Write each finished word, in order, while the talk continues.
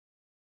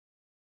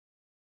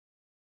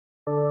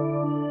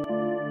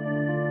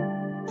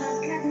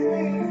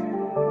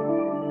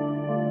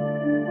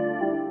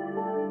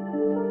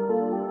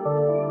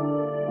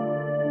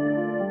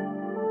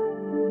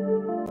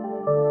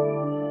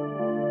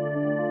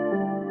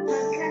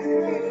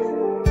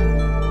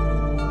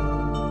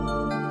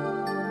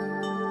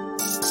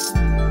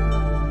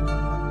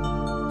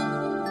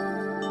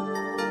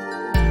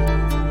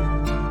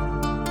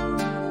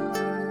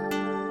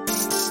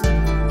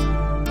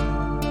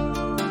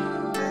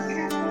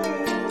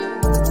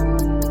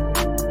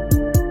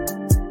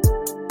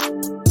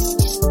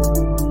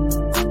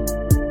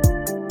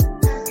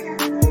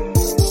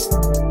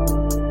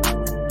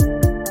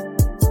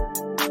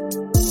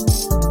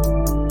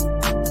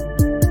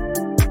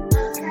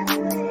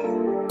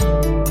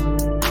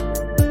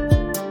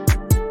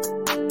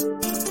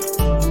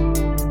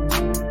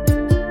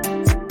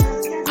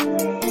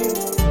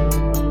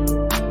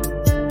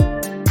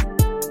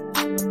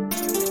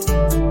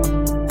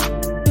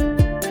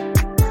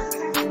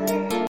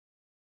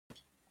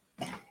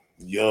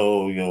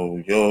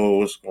Yo,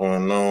 what's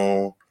going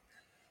on?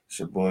 It's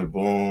your boy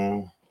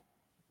Boom.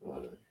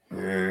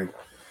 Here.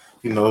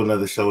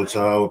 Another show with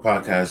y'all with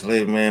Podcast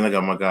Lit, man. I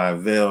got my guy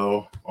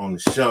Vel on the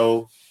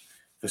show.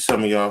 For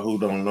some of y'all who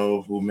don't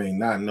know, who may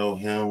not know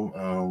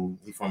him,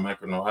 he's from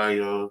Akron,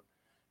 Ohio.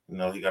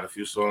 He got a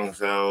few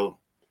songs out.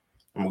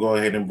 I'm gonna go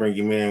ahead and bring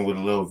him in with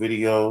a little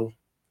video,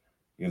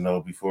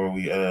 before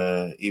we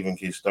even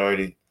get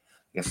started.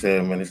 Like I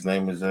said, man, his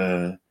name is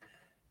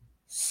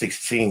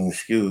 6ixteen,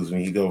 excuse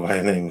me. He go by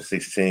the name of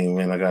 6ixteen,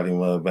 man. I got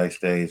him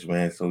backstage,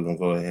 man. So we're gonna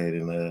go ahead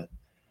and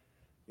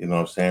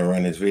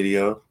run this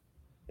video.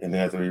 And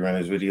then after we run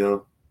this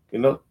video,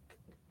 we're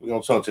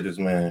gonna talk to this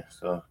man.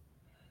 So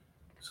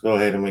let's go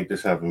ahead and make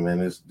this happen, man.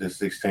 This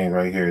 6ixteen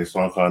right here, a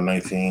song called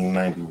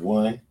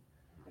 1991.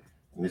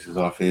 And this is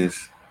off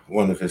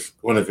one of his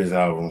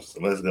albums.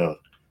 So let's go.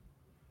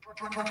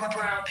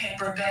 Brown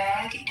paper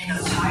bag and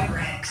a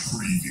Pyrex.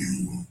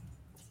 Preview.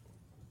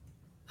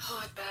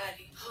 Hard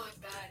body.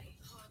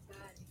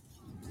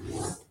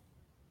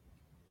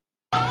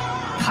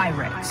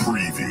 Pyrex.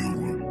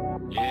 Preview.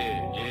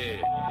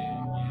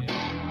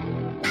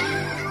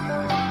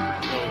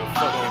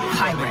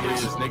 Pyrex.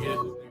 Nigga.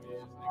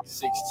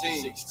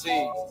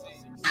 6ixteen.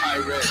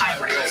 Pyrex.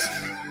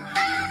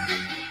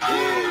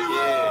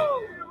 Yeah.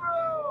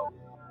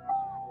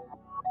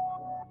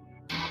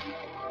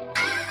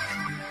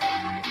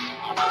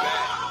 I'm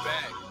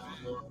back.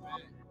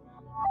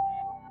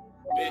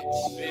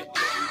 Bitch.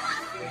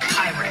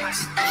 Pyrex.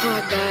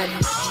 Hard body.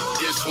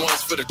 This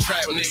one's for the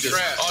trap niggas.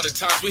 All the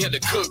times we had to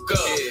cook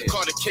up.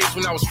 Caught a case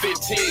when I was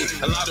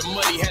 15. A lot of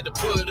money had to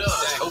put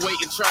up.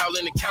 Awaiting trial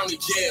in the county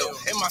jail.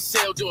 In my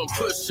cell doing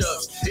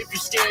push-ups. If you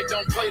scared,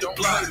 don't play the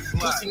block.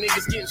 Pussy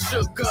niggas getting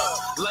shook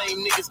up.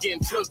 Lame niggas getting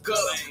took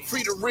up.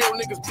 Free the real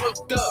niggas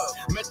booked up.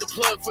 Met the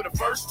plug for the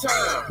first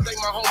time. Thank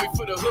my homie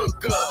for the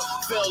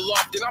hookup. Fell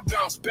off, then I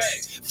bounced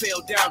back.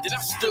 Fell down, then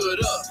I stood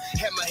up.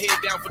 Had my head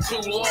down for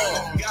too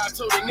long. God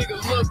told a nigga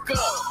look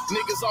up.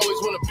 Niggas always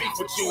wanna beef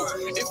with you.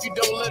 If you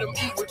don't let them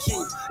eat with you.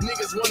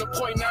 Niggas wanna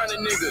 .9 a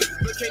nigga,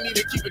 but can't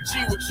even keep a G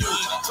with you.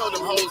 Told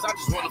them hoes I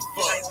just wanna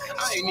fuck.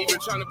 I ain't even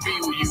tryna be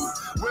with you.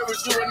 Where was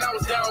you when I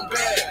was down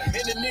bad?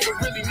 And the nigga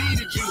really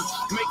needed you.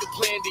 Make a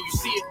plan, then you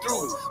see it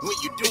through. When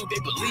you do,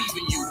 they believe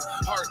in you.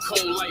 Hard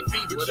cold like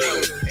fever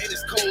chill. And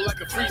it's cold like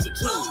a freezer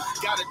too.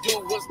 Gotta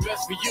do what's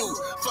best for you.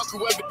 Fuck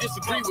whoever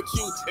disagree with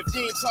you. If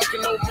they ain't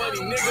talking no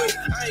money, nigga,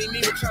 I ain't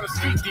even tryna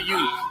speak to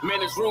you. Man,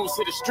 it's rules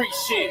to the street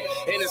shit.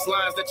 And it's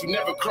lines that you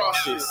never cross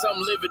it.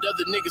 Some live it,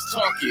 other niggas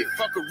talk it.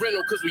 Fuck a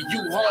rental cause we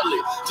U-Haul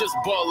it. Just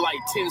ball like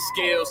 10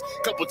 scales.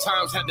 Couple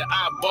times had to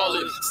eyeball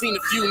it. Seen a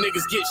few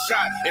niggas get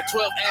shot at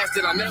 12 ass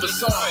that I never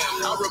saw it.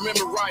 I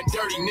remember riding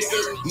dirty,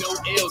 nigga. No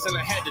L's and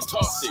I had to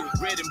toss it.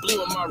 Red and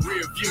blue in my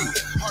rear view.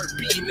 Heart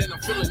beating and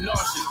I'm feeling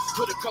nauseous.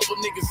 Put a couple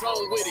niggas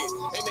on with it.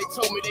 And they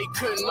told me they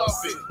couldn't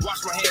off it.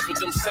 Wash my hands with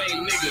them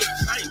same niggas.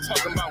 I ain't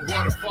talking about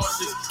water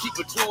faucets. Keep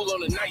a tool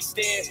on the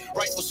nightstand.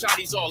 Rifle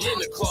shotties all in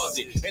the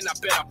closet. And I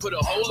bet I put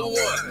a hole in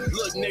one.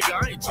 Look, nigga,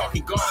 I ain't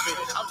talking garbage.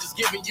 I'm just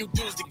giving you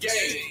dudes the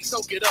game.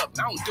 Soak it up,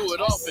 I don't do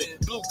it often.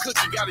 Blue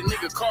cookie got a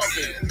nigga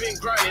coughing. Been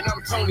grinding,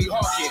 I'm Tony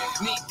Hawking.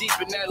 Knee deep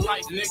in that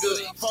life,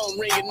 nigga. Phone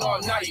ringing all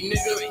night,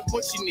 nigga.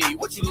 What you need?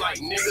 What you like,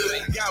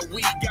 nigga? Got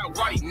weed, got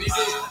white,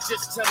 nigga.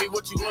 Just tell me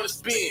what you wanna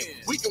spend.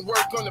 We can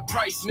work on the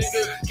price,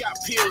 nigga. Got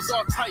pills,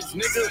 all types,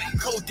 nigga.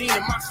 Codeine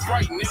in my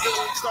Sprite, nigga.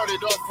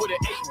 Started off with an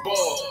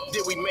 8-ball,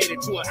 then we made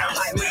it to an ounce,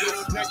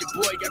 nigga. Now your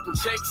boy got them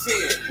checks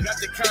in. Got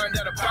the kind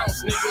that'll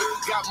bounce, nigga.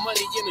 Got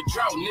money in the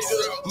drought,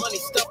 nigga. Money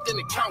stuffed in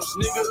the couch,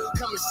 nigga.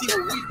 Come and see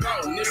what we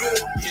bout, nigga.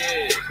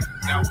 Yeah.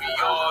 Now we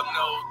all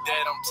know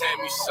that I'm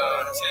Tammy's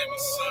son.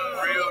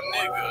 Real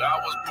nigga, I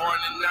was born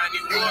in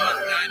 91.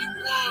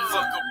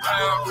 Fuck a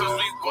pound, cause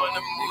we wanna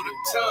move the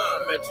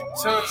ton. Metric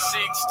ton, 16,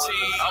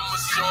 I'ma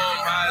show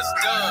them how it's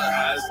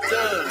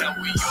done. Now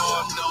we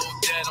all know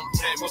that I'm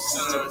Tammy's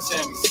son.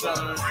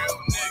 Real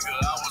nigga,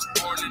 I was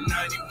born in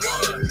 91.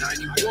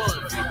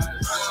 Fuck a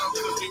pound,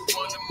 cause we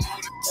wanna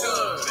move the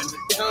ton.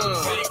 Metric ton,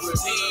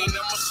 16,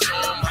 I'ma show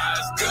them how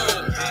it's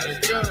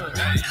done.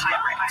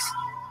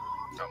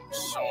 I'ma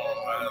show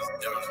them how it's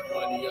done.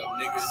 Money up,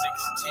 nigga.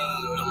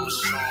 6ixteen, I'ma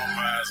show them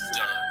how it's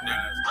done,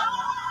 nigga.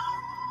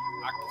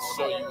 I can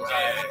show you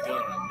how it's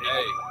done,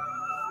 hey.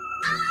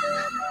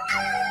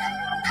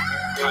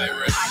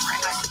 Pyrex.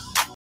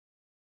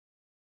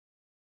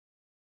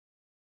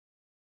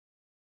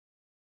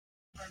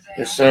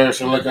 Yes, sir.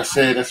 So like I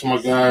said, that's my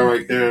guy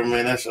right there,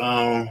 man. That's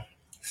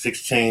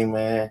 6ixteen,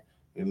 man.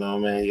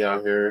 Man, he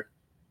out here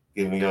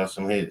giving y'all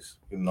some hits,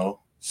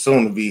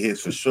 soon to be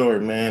hits for sure,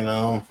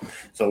 man.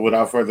 So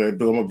without further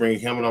ado, I'm gonna bring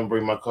him and I'm gonna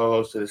bring my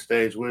co-host to the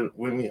stage with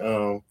me.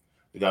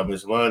 We got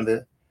Miss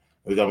Londa,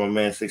 we got my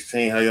man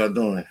 6ixteen. How y'all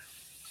doing?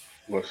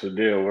 What's the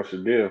deal? What's the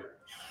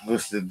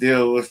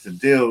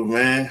deal,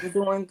 man? We're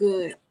doing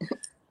good.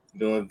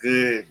 Doing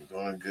good.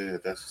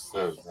 That's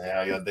what's up, man.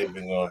 How y'all day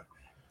been going?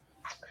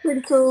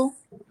 Pretty cool.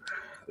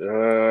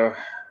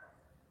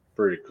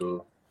 Pretty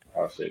cool.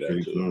 I'll say that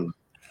Pretty too. Cool.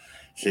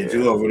 Shit,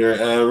 you over there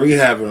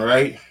rehabbing,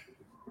 right?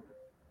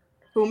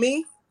 Who,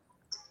 me?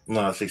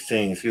 No,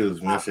 16.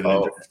 Excuse me. I said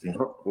Oh, interesting.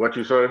 what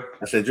you say?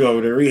 I said you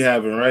over there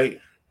rehabbing, right?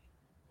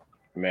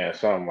 Man,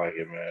 something like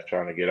it, man.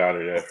 Trying to get out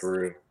of that for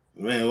real.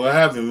 Man, what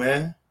happened,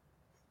 man?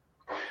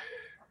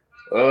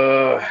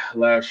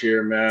 Last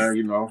year, man,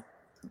 you know,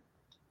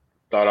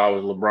 thought I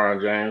was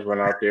LeBron James. Went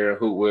out there,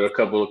 hooped with a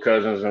couple of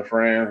cousins and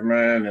friends,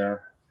 man. And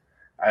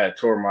I had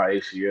tore my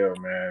ACL,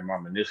 man, my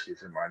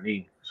meniscus in my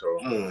knee.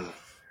 So,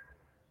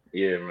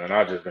 yeah, man,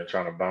 I just been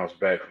trying to bounce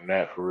back from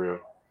that for real.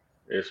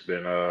 It's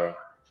been a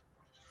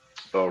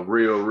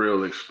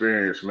real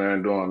experience,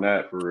 man, doing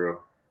that for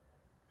real.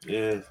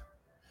 Yeah.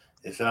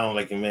 It sounds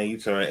like it, man. You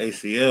tore an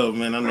ACL,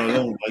 man. I know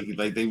them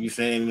like they be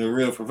saying in the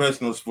real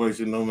professional sports,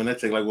 you know, man. That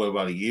take like what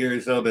about a year or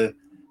so to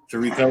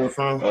recover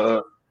from?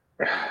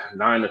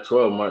 9 to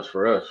 12 months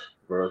for us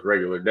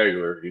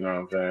regulars, you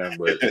know what I'm saying?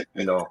 But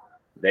you know,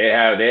 they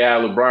have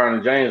LeBron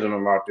and James in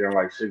them out there in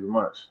like 6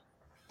 months.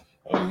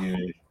 Oh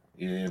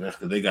yeah, that's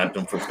because they got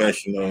them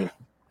professional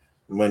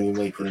money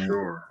making. For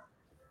sure.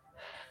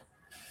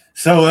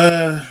 So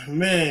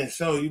man,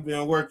 so you've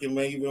been working,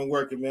 man.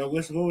 What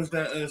was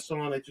that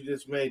song that you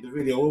just made, the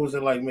video? What was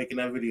it like making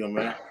that video,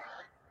 man?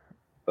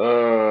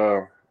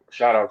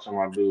 Shout out to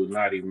my dude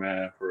Naughty,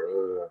 man,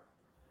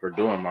 for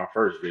doing my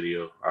first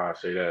video. I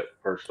say that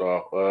first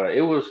off.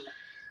 It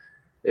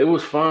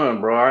was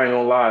fun, bro. I ain't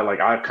gonna lie. Like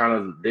I kind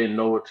of didn't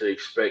know what to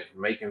expect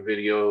making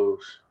videos.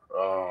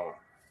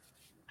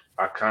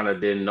 I kind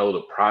of didn't know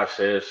the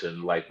process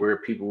and like where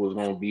people was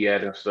gonna be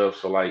at and stuff.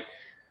 So like,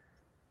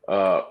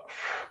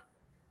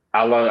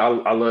 I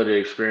love the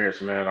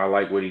experience, man. I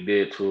like what he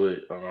did to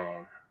it.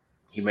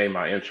 He made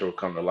my intro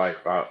come to life.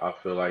 I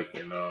feel like,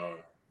 and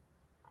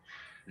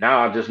now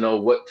I just know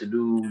what to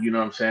do. You know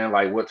what I'm saying?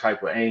 Like what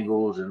type of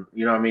angles and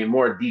you know what I mean,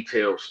 more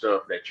detailed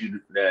stuff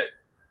that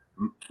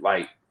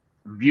like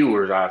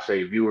viewers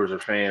or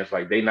fans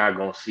like they not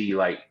gonna see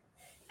like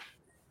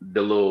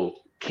the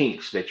little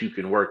kinks that you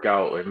can work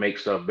out and make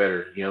stuff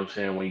better. You know what I'm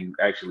saying when you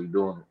actually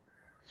doing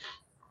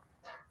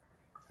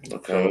it.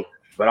 Okay. So,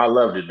 but I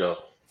loved it though.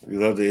 You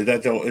loved it.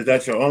 Is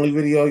that your only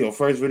video, your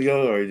first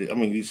video, or I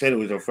mean, you said it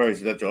was your first?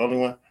 Is that your only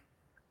one?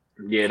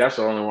 Yeah, that's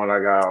the only one I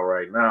got out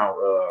right now.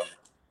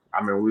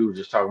 I mean, we were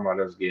just talking about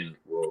us getting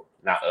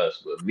not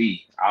us, but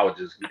me. I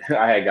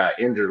had got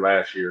injured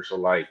last year, so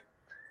like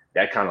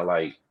that kind of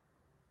like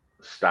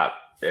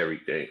stopped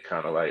everything.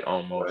 Kind of like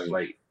almost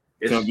like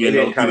it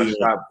didn't kind of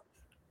stop.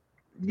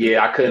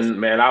 Yeah, I couldn't,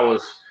 man. I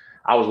was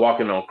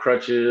walking on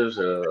crutches,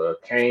 a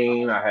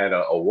cane. I had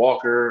a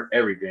walker,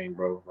 everything,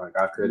 bro. Like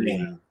I couldn't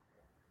even.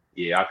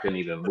 Yeah, I couldn't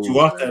even move. But you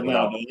walk that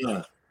now, though,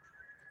 huh?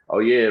 Oh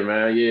yeah,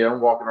 man. Yeah, I'm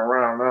walking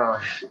around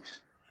now.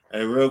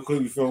 Hey, real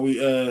quick before we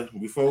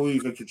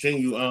even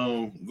continue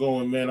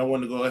going, man, I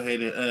want to go ahead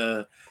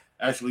and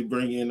actually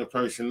bring in the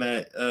person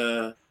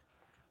that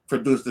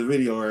produced the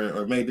video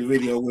or made the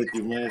video with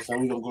you, man. So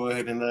we're gonna go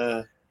ahead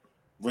and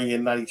bring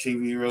in Naughty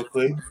TV real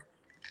quick.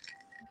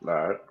 All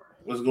right.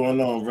 What's going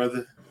on,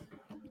 brother?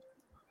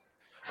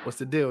 What's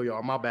the deal,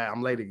 y'all? My bad.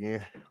 I'm late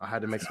again. I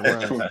had to make some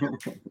runs.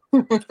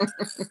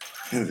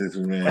 This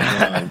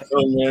man,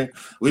 so, man,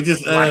 we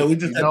just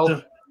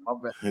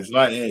it's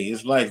like, hey,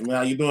 it's life, man.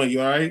 How you doing?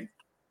 You all right?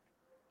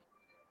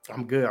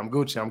 I'm good. I'm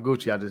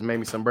Gucci. I just made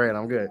me some bread.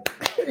 I'm good.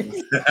 Hey,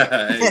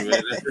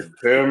 man,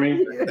 Tell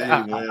me.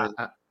 Hey, man,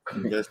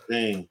 best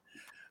thing.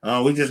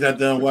 We just got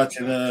done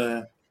watching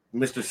Mr.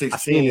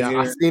 6ixteen.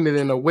 I seen it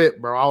in the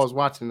whip, bro. I was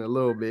watching it a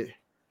little bit.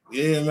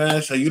 Yeah,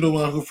 man. So you the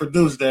one who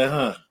produced that,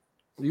 huh?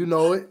 You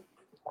know it.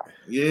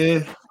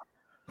 Yeah.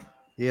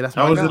 Yeah, that's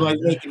how was it like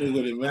making it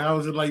with it, man? How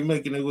was it like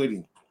making it with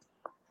him?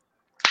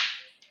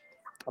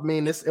 I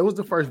mean, it was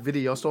the first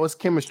video, so it's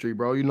chemistry,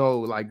 bro. You know,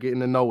 like getting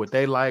to know what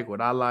they like, what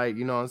I like.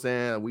 You know what I'm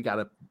saying? We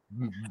gotta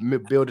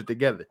build it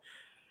together.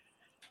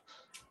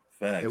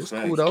 Facts, it was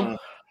cool though.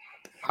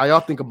 How y'all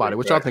think about it?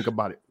 What y'all think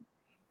about it?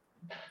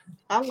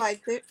 I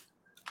liked it,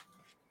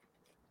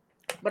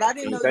 but I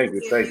didn't know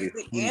you did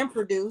music and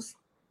produce.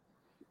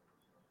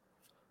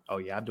 Oh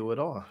yeah, I do it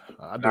all. He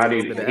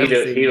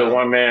the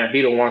one man.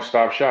 He the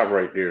one-stop shop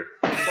right there.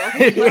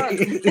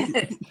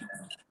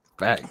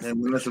 Facts. Yeah,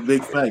 man, that's a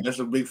big fact. That's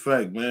a big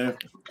fact, man.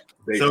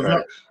 So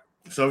if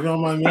you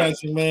don't mind me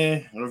asking,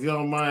 man, or if you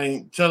don't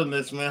mind telling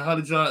us, man, how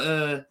did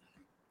y'all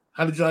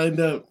end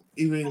up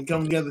even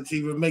coming together to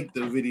even make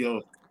the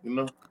video? You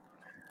know.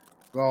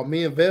 Well,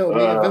 me and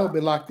Vel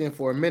been locked in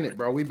for a minute,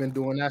 bro. We've been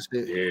doing that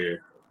shit. Yeah,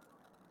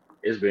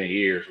 it's been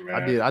years,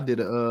 man. I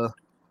did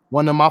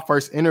one of my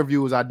first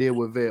interviews I did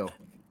with Vel.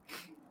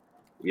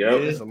 Yeah,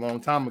 it's a long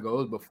time ago. It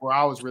was before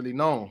I was really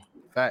known.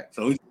 Fact.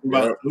 So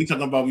we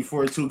talking about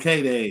before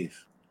 2K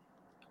days.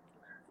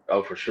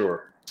 Oh, for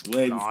sure.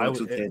 Way before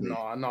 2K. No,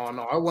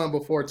 I wasn't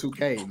before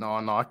 2K.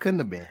 No, I couldn't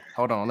have been.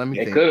 Hold on, let me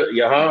think. It could,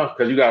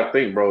 because you gotta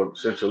think, bro.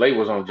 Central Lake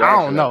was on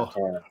Johnson.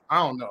 I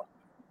don't know.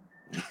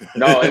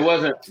 No, it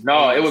wasn't.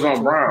 No, it was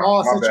on Brown.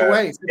 Oh,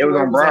 Situation. It was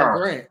on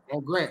Brown.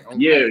 On Grant.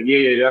 Yeah.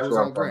 That's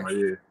what I'm talking about.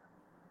 Yeah.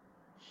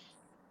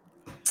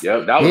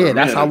 Yep,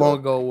 that's how long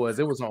ago it was.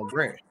 It was on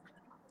Grant.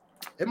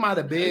 It might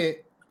have been.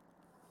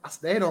 I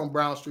stayed on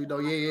Brown Street though.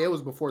 Yeah, it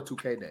was before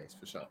 2K days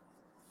for sure.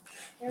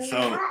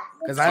 So,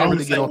 Because I didn't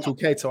really get on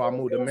 2K till I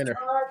moved to Minner.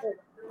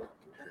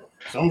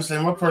 So I'm gonna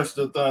say my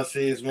personal thoughts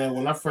is, man,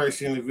 when I first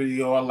seen the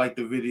video, I liked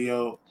the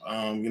video.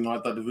 I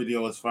thought the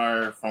video was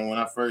fire from when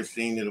I first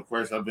seen it. Of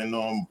course, I've been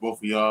knowing both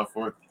of y'all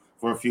for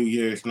a few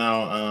years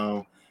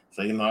now.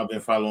 So I've been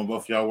following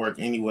both of y'all work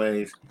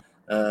anyways.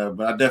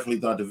 But I definitely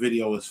thought the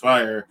video was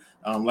fire.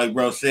 Like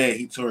bro said,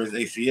 he tore his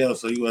ACL,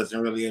 so he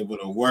wasn't really able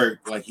to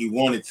work like he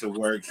wanted to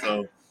work.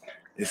 So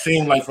it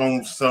seemed like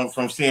from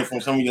seeing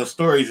from some of your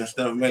stories and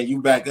stuff, man,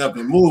 you back up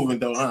and moving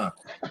though, huh?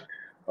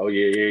 Oh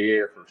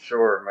yeah, for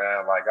sure,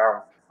 man. Like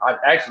I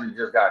actually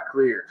just got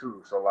cleared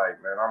too. So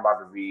like, man, I'm about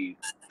to be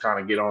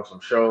trying to get on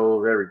some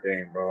shows,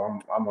 everything, bro.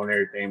 I'm on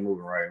everything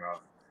moving right now.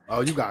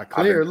 Oh, you got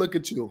clear. Look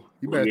at you.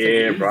 You better take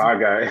it easy. Bro, I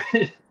got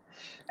it.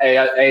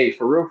 hey,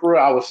 for real,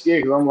 I was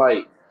scared because I'm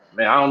like,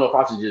 man, I don't know if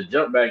I should just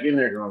jump back in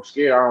there because I'm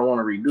scared. I don't want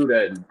to redo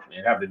that and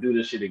have to do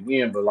this shit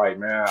again. But like,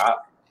 man,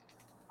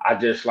 I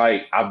just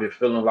like I've been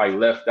feeling like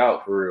left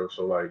out for real.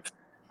 So like,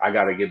 I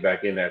got to get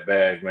back in that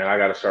bag, man. I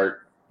got to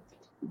start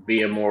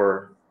being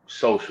more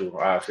social.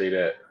 I'll say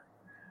that.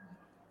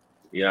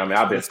 You know what I mean?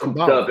 I've been cooped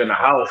up in the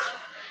house.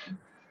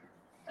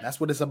 That's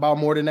what it's about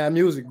more than that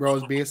music, bro.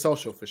 It's being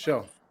social for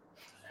sure.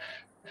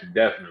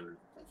 Definitely.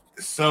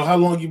 So how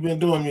long you been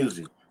doing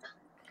music?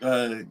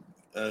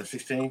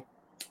 6ixteen?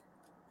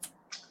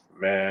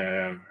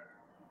 Man,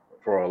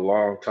 for a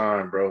long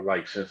time, bro.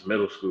 Like since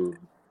middle school.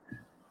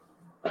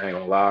 I ain't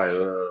gonna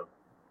lie.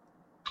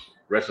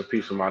 Rest in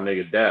peace to my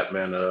nigga Dap,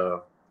 man.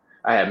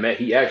 I had met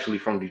he actually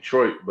from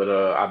Detroit, but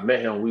I met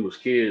him when we was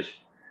kids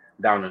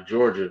down in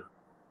Georgia.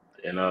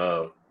 And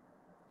that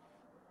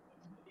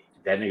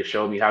nigga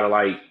showed me how to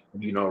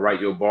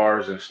write your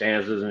bars and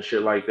stanzas and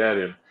shit like that.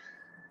 And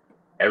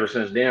ever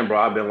since then, bro,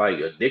 I've been like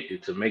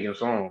addicted to making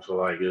songs. So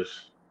like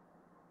it's,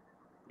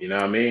 you know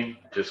what I mean?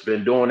 Just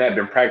been doing that,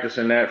 been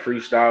practicing that,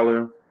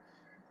 freestyling,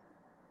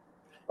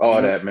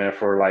 all that, man,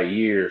 for like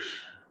years.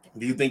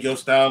 Do you think your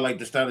style, like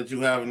the style that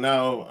you have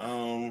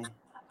now,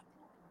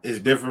 is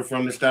different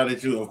from the style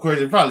that of course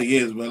it probably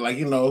is, but like,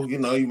 you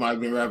might have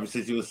been rapping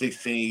since you were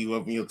 16, you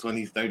up in your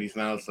 20s, 30s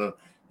now. So,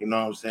 you know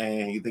what I'm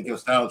saying? You think your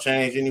style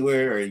changed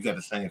anywhere or you got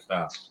the same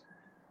style?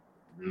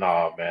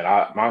 Nah, man,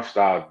 my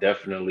style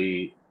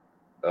definitely,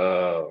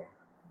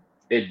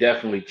 it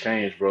definitely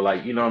changed, bro.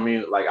 Like, you know what I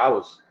mean? Like I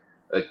was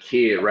a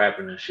kid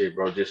rapping and shit,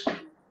 bro, just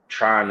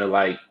trying to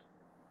like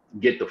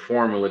get the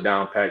formula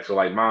down packed. So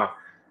like my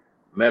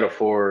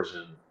metaphors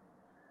and,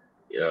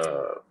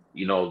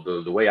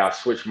 the way I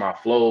switched my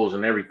flows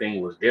and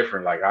everything was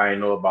different. Like I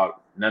didn't know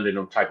about none of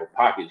them type of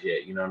pockets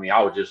yet. You know what I mean?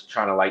 I was just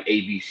trying to like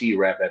ABC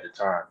rap at the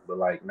time. But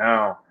like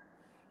now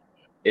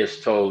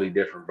it's totally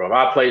different, bro. If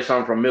I play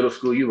something from middle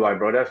school, you like,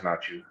 bro, that's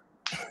not you.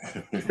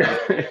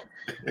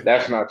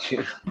 That's not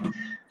you.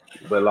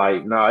 But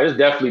like, no, it's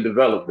definitely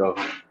developed though.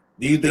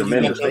 Do you think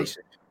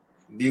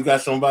you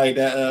got somebody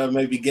that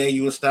maybe gave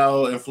you a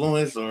style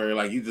influence or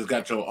like you just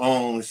got your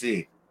own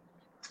shit?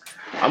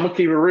 I'm gonna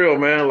keep it real,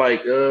 man.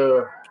 Like,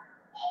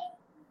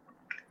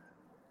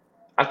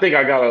 I think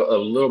I got a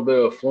little bit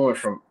of influence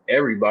from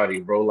everybody,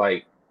 bro.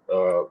 Like,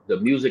 the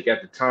music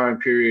at the time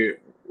period,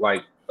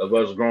 like of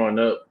us growing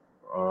up.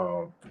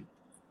 One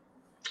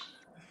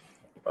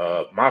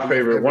of my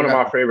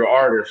favorite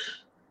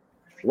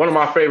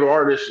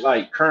artists,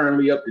 like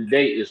currently up to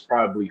date, is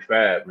probably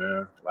Fab,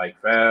 man. Like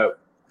Fab,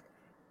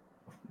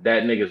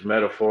 that nigga's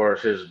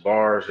metaphors, his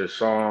bars, his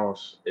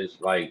songs, is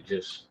like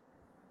just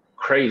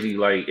crazy.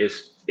 Like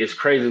it's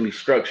crazily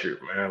structured,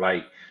 man.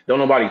 Like don't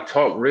nobody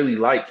talk really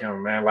like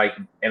him, man. Like,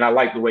 and I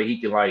like the way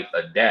he can like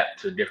adapt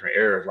to different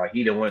eras. Like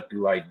he done went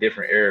through like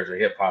different eras of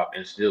hip hop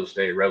and still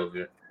stay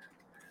relevant.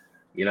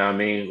 You know what I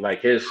mean?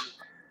 Like I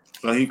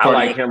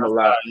like him a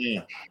lot.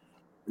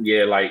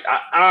 Yeah, like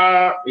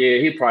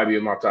he'd probably be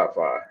in my top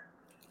 5.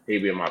 He'd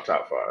be in my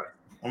top 5.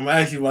 I'm gonna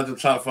ask you about the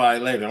top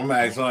 5 later. I'm gonna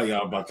ask all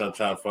y'all about your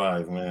top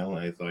 5, man. I'm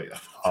gonna ask all y'all.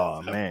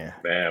 Oh man,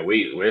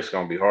 it's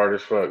gonna be hard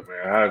as fuck,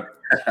 man.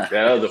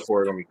 That other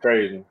 4 gonna be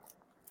crazy.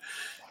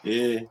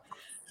 Yeah.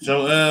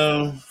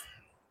 So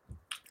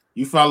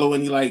you follow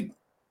any like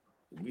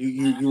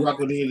you rock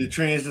with any of the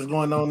trends that's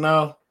going on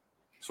now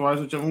as far as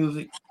with your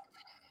music?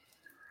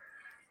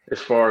 As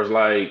far as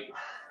like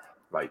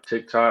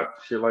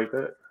TikTok, shit like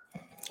that.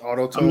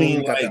 Auto-tune,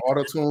 you got the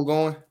auto-tune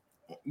going.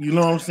 You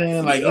know what I'm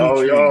saying? Like, yeah.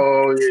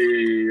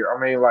 I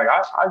mean, like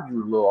I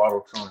use a little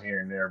auto-tune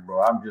here and there,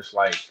 bro. I'm just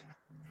like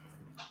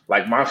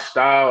my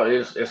style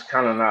is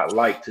kind of not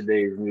like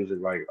today's music.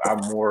 Like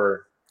I'm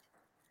more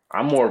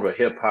of a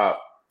hip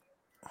hop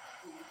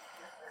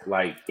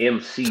like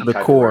MC to the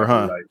type core, of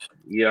huh? Like,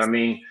 you know what I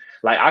mean?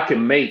 Like I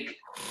can make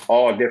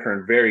all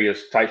different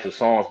various types of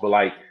songs, but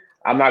like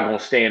I'm not gonna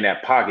stay in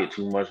that pocket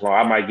too much long.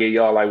 I might give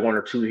y'all like 1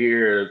 or 2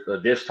 here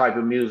this type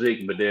of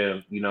music, but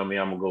then you know what I mean,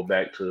 I'm gonna go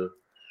back to,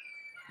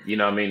 you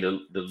know what I mean, the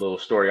little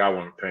story I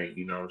want to paint,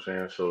 you know what I'm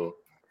saying? So,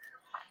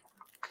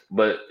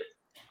 but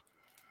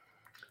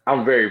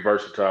I'm very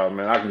versatile,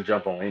 man. I can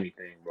jump on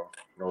anything, bro.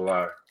 No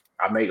lie.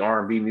 I make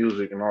R&B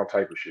music and all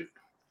type of shit.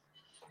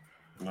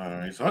 All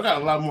right, so I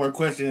got a lot more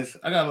questions.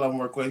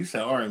 You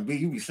said R&B.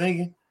 You be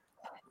singing?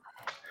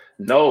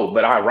 No,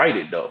 but I write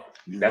it though.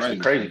 You That's write the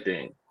it. crazy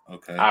thing.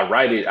 Okay. I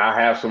write it. I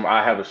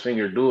have a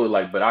singer do it.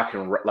 Like, but I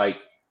can like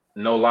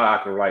no lie.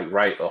 I can like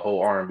write a whole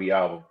R&B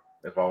album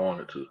if I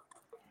wanted to.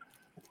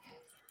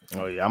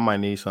 Oh yeah, I might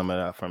need some of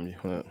that from you.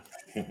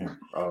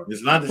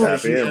 Miss Londa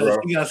said Tap in, bro.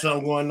 she got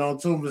something going on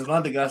too. Miss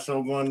Londa got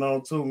something going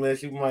on too, man.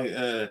 She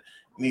might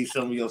need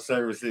some of your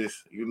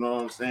services. You know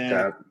what I'm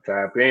saying?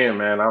 Tap in,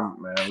 man.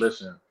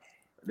 Listen,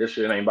 this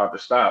shit ain't about to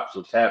stop.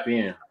 So tap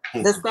in.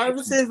 The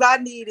services I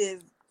need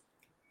is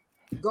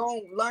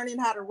learning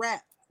how to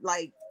rap.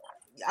 Like,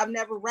 I've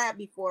never rapped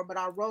before, but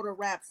I wrote a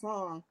rap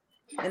song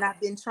and I've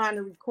been trying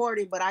to record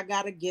it, but I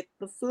gotta get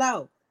the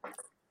flow.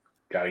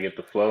 Gotta get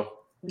the flow.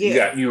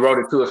 Yeah. You wrote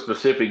it to a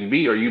specific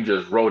beat, or you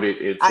just wrote it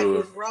into I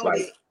just wrote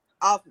it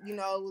off, it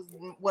was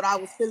what I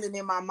was feeling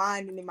in my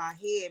mind and in my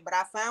head, but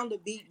I found a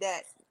beat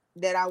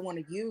that I want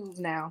to use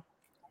now.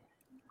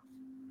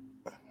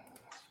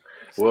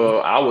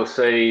 Well, I would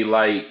say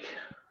like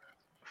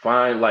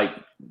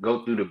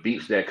go through the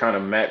beats that kind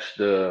of match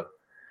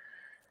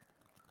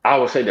I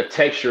would say the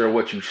texture of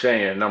what you're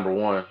saying, number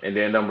one. And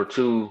then number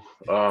two,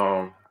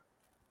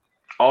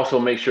 also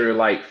make sure it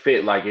like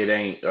fit, like it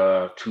ain't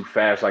too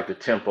fast, like the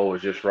tempo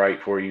is just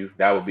right for you.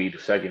 That would be the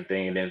second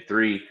thing. And then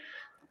three,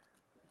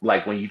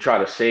 like when you try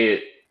to say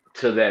it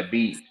to that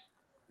beat,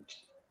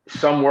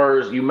 some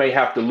words you may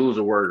have to lose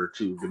a word or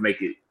two to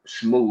make it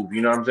smooth.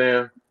 You know what I'm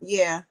saying?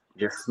 Yeah.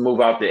 Just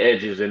smooth out the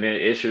edges, and then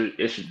it should.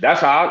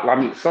 That's how I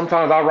mean.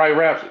 Sometimes I write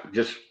raps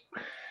just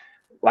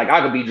like I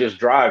could be just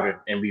driving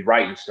and be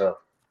writing stuff,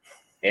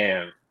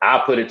 and I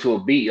put it to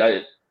a beat,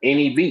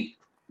 any beat.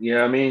 You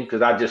know what I mean?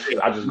 Because I just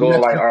go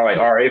like, all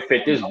right, it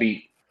fit this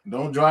beat.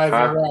 Don't drive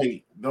and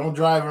write. Don't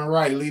drive and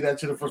write. Leave that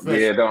to the professional.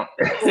 Yeah, don't.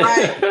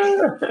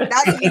 Right.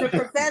 That's even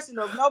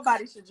professional.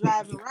 Nobody should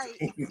drive and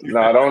write.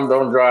 No,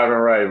 don't drive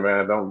and write,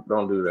 man. Don't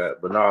do that.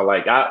 But no,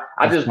 like I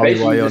just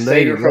basically just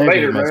save it for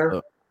later,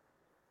 man.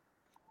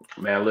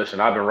 Man, listen,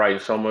 I've been writing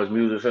so much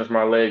music since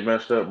my leg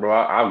messed up, bro.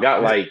 I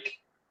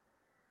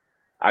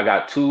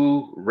got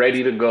 2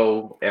 ready to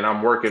go, and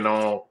I'm working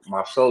on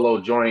my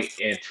solo joint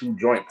and 2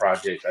 joint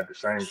projects at the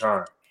same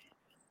time.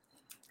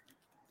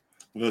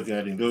 Look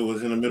at him, dude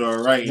was in the middle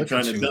of writing,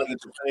 trying to dunk at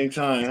the same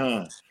time,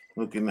 huh?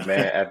 Looking at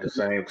man, at the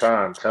same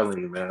time, I'm telling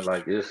you, man,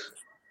 like this.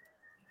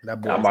 I'm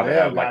about to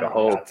have like a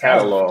whole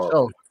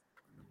catalog.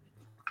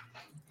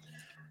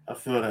 I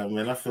feel that,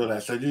 man. I feel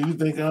that. So, do you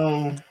think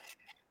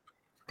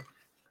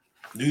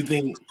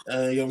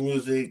your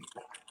music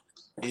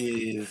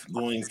is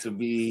going to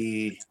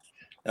be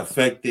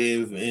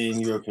effective in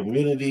your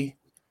community?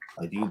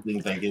 Like, do you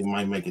think like it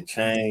might make a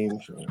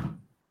change? Or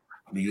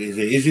is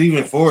it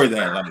even for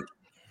that? Like,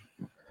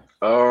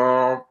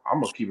 I'm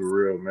gonna keep it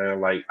real,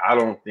 man. Like, I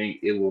don't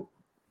think it will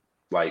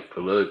like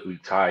politically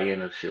tie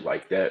in and shit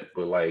like that,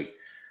 but like,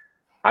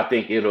 I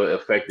think it'll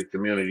affect the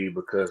community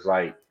because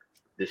like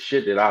the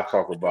shit that I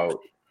talk about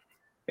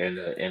and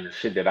the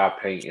shit that I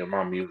paint in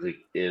my music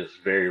is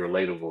very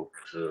relatable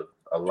to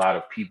a lot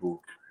of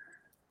people.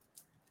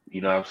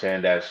 You know what I'm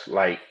saying? That's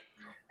like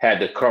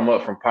had to come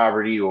up from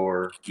poverty,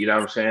 or you know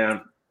what I'm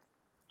saying,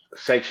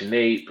 Section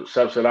 8,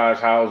 subsidized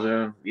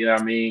housing. You know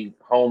what I mean?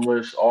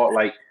 Homeless, all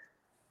like.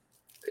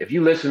 If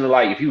you listen to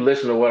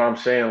what I'm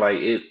saying, like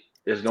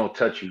it's gonna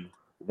touch you.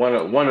 One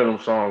of them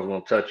songs gonna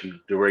touch you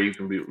to where you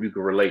can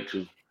relate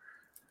to.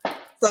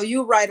 So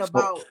you write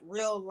about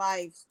real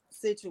life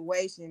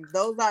situations.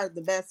 Those are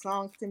the best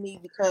songs to me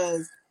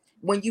because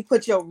when you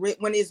put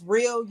when it's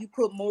real, you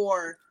put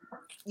more,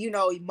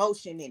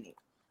 emotion in it.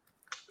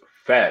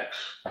 Facts,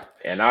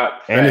 and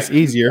it's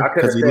easier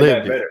because he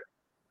lived it.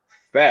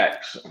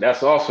 Facts.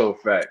 That's also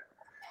fact.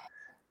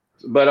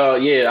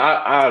 But yeah,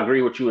 I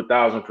agree with you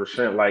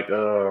 1,000%. Like,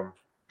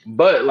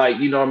 but like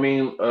you know what I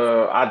mean.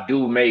 I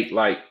do make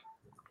like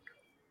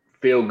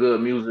feel good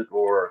music,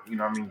 or you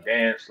know what I mean,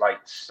 dance like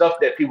stuff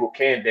that people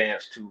can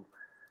dance to.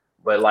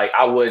 But like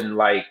I wouldn't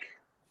like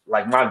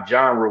my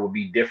genre would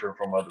be different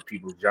from other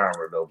people's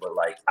genre though. But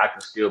like I can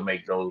still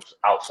make those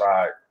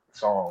outside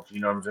songs.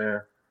 You know what I'm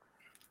saying?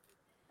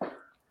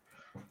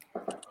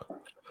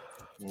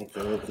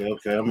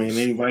 Okay. I mean,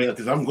 anybody else?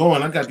 Because I'm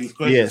going. I got these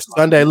questions. Yes,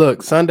 Sunday.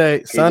 Look,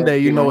 Sunday.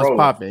 You know what's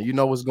popping. You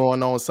know what's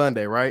going on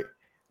Sunday, right?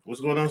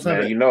 What's going on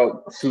Sunday? Man, you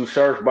know, Sue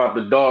Surf about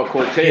the dog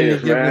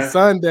Cortez, man.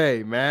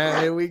 Sunday,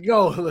 man. Here we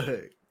go.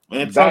 Look,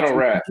 man, battle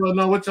rap.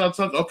 No, what y'all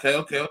talking?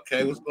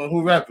 Okay. What's going?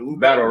 Who rapping?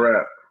 Battle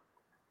rap.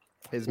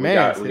 His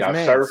man.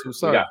 Surf. Sue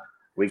Surf.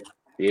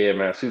 Yeah,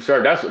 man. Sue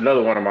Surf. That's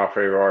another one of my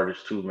favorite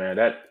artists too, man.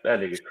 That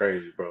nigga's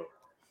crazy, bro.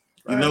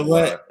 You know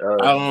what?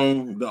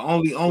 The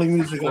only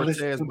music I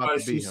listened to by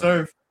Sue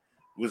Surf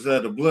was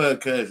the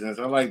Blood Cousins.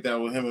 I like that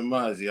with him and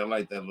Mozzie. I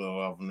like that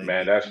little album.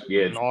 Man, that's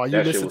yeah. No,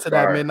 you listen to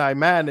that Midnight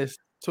Madness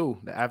too.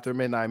 The After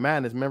Midnight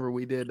Madness. Remember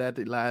we did that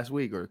last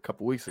week or a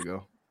couple weeks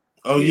ago.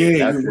 Oh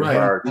yeah, you're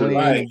right.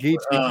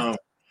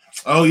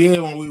 Oh yeah,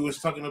 when we was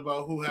talking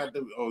about who had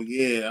the. Oh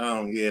yeah,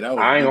 that was.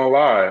 I ain't gonna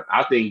lie.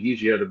 I think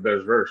Geechee had the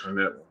best verse on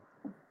that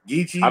one.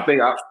 Geechee.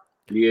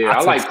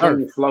 I like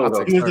Clean flow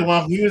though. He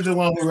was the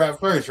one who rapped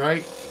first,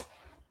 right?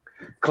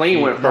 Clean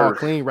went first.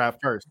 Clean rap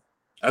first.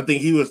 I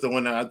think he was the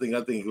one. I think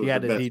he was He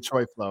had the the best.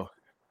 Detroit flow.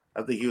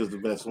 I think he was the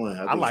best one.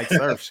 I like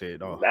surf shit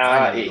though.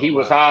 Nah, he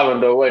was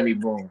hollering though, wasn't he,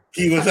 Boom?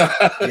 He was.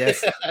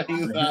 Yes. He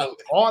was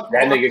hollering.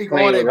 That nigga I think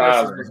Clean all their was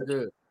verses hollering. was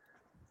good.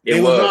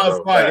 It was all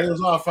though, fire. fact. It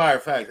was all fire.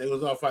 Fact. It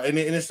was all fire. And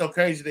it's so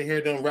crazy to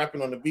hear them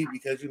rapping on the beat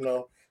because you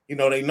know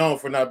they known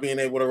for not being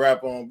able to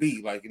rap on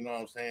beat. Like you know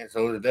what I'm saying.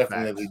 So it's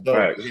definitely dope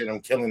Facts. to hear them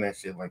killing that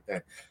shit like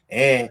that.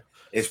 And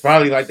it's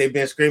probably like they've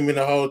been screaming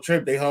the whole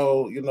trip, their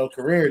whole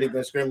career. They've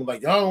been screaming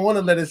like y'all don't want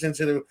to let us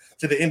into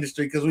the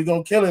industry because we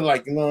gonna kill it.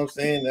 Like you know what I'm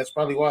saying. That's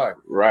probably why.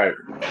 Right.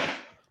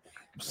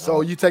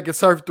 So you taking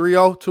surf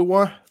 3-0,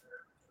 2-1?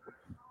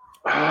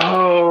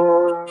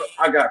 Oh,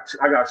 I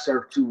got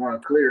surf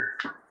 2-1 clear.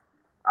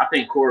 I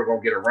think Corey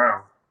gonna get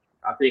around.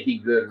 I think he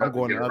good enough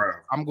to get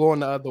around. I'm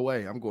going the other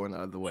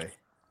way.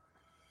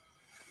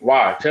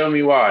 Why? Tell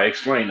me why.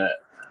 Explain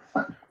that.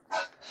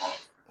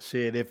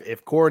 Shit,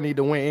 if Corey need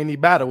to win any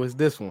battle, it's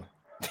this one.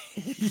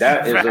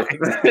 That is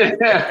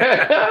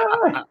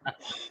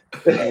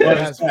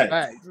That's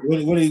facts.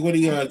 What he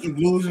keep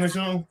losing or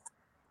something?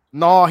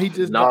 No, he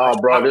just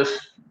bro.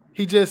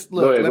 He just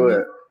look. Go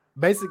ahead.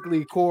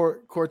 Basically,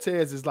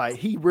 Cortez is like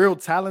he real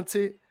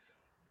talented,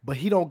 but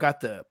he don't got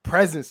the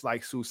presence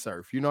like Sue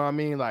Surf. You know what I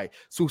mean? Like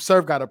Sue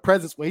Surf got a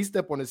presence when he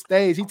step on the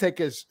stage. He take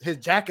his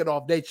jacket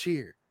off, they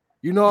cheer.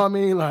 You know what I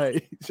mean?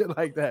 Like shit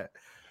like that.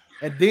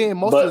 And then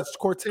most of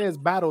Cortez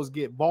battles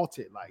get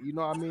vaulted. Like you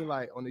know what I mean?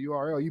 Like on the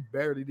URL, you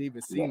barely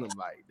even seen them.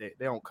 Like they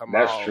don't come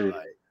out. That's true.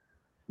 Like,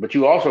 but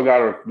you also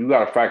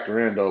gotta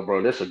factor in though,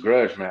 bro. This is a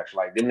grudge match.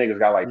 Like them niggas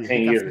got like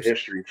 10 years of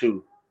history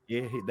too.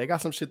 Yeah, they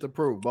got some shit to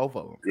prove, both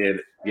of them.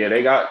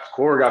 Yeah,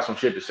 Corey got some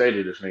shit to say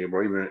to this nigga,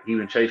 bro. He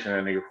been chasing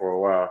that nigga for a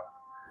while.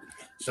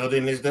 So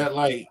then is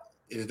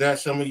that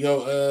some of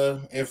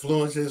your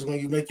influences when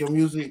you make your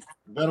music,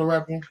 battle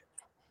rapping?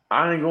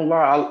 I ain't gonna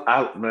lie,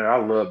 I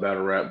love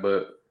battle rap,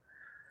 but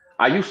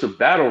I used to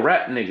battle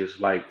rap niggas,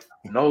 like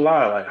no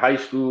lie, like high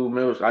school,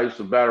 middle. I used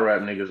to battle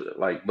rap niggas,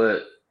 like,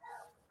 but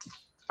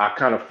I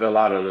kind of fell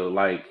out of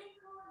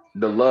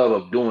the love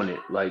of doing it,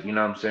 like you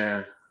know what I'm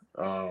saying.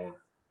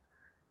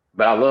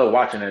 But I love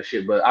watching that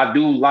shit. But I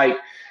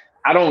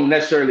don't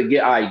necessarily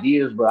get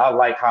ideas, but I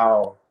like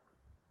how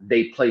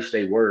they place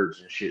their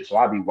words and shit. So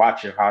I be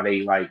watching how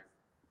they like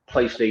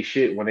place their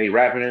shit when they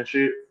rapping and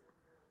shit.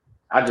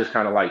 I just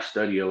kind of like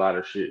study a lot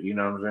of shit. You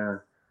know what I'm saying?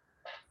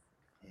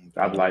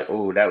 I'm like,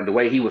 oh, that the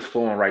way he was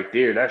flowing right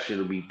there, that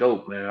shit'll be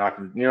dope, man. I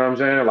can, you know what I'm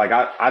saying? Like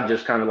I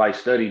just kind of like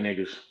study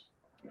niggas.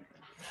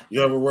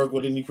 You ever work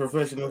with any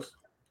professionals?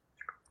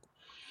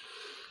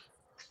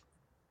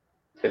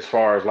 As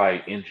far as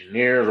like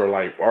engineers or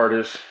like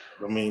artists?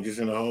 I mean, just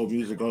in the whole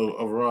music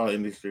overall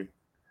industry.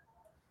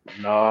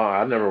 No,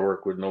 I never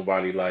worked with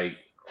nobody like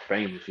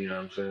famous, you know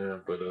what I'm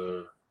saying? But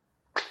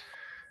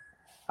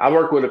I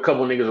worked with a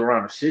couple niggas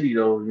around the city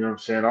though, you know what I'm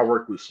saying? I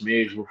worked with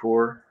Smigs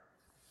before.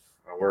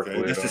 I worked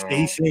with that's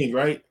he sing,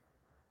 right?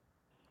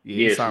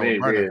 Yeah,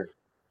 Smigs, yeah.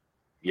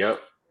 Yep.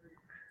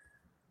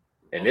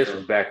 And this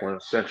was back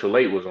when Central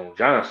 8 was on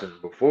Johnson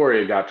before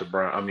it got to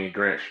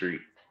Grant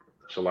Street.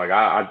 So like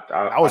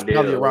I was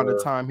probably around the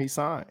time he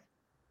signed.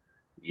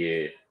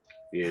 Yeah,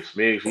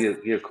 Smigs,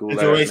 he a cool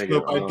ass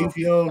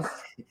nigga.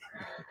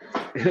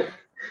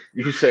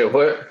 You said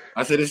what?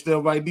 I said it's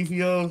still by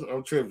DPOs.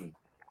 I'm tripping.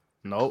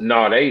 Nope.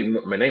 No, they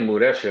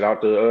moved that shit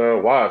out to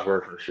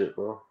Wadsworth and shit,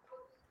 bro.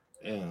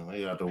 Yeah,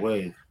 they out the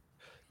way.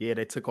 Yeah,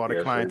 they took all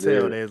the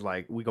clientele. They was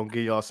like, we gonna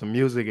give y'all some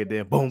music, and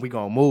then boom, we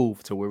gonna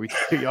move to where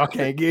y'all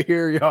can't get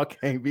here, y'all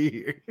can't be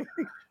here.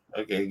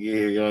 Okay,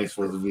 yeah, y'all ain't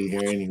supposed to be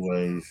here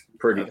anyways.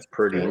 Pretty much.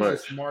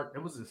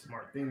 It was a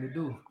smart thing to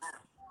do.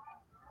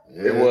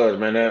 Yeah. It was,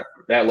 man.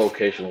 That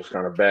location was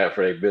kind of bad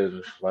for their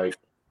business. Like,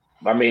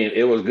 I mean,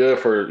 it was good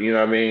for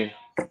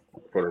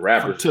for the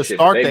rappers to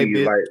start their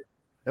business.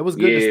 It was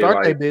good to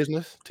start their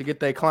business to get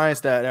their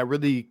clients that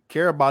really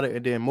care about it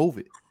and then move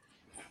it.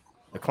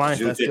 The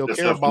clients that still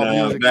care about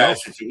music. Bad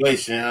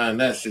situation, huh?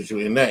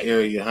 In that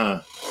area,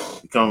 huh?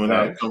 Coming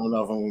off. I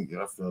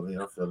feel it.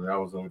 I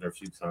was over there a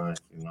few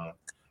times, But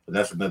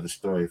that's another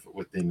story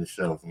within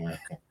itself, man.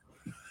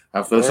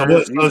 I feel so.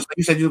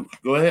 You said you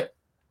go ahead.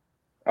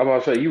 I'm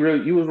about to say you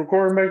was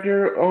recording back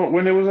there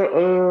when it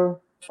was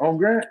on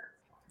Grant.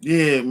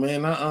 Yeah,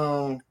 man.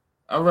 I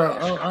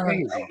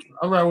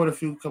ride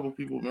with a couple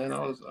people, man.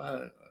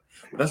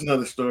 That's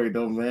another story,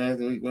 though, man.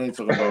 We ain't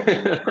talking about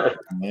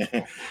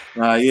man.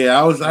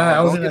 I was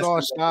in that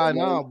all shy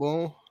now,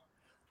 boom.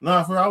 No,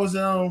 I was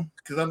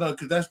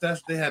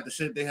because they had the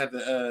shit. They had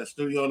the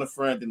studio in the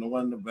front and the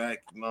one in the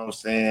back. You know what I'm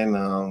saying?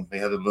 They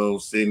had a little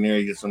sitting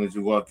area as soon as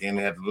you walk in.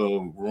 They had the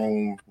little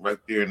room right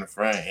there in the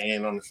front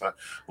and on the side.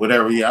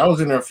 Whatever. Yeah, I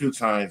was in there a few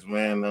times,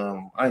 man.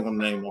 I ain't gonna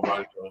name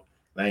nobody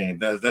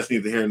though. That's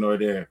neither here nor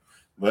there.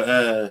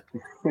 But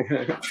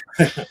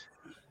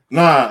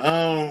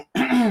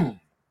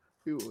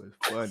it was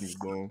funny,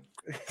 boom.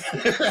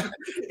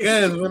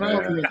 Yes, when I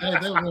was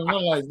that was my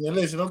life, man.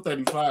 Listen, I'm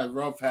 35,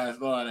 bro. I'm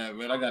past all that,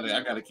 man. I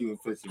gotta keep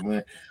it pushing,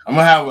 man. I'm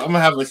gonna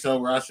have a show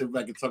where I sit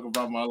back and talk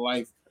about my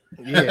life.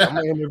 Yeah, I'm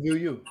gonna interview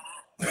you.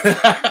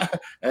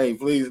 Hey,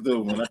 please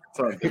do, man. I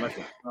can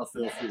talk. I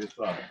feel free to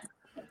talk.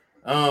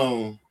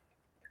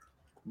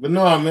 But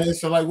no, man.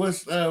 So like,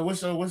 what's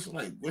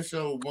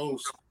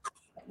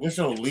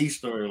your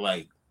least or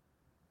like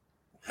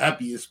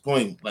happiest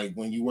point? Like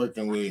when you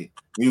working with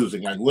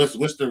music, like what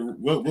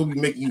would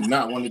make you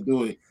not want to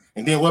do it,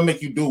 and then what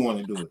make you do want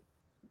to do it?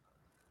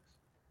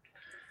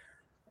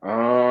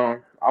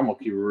 I'm gonna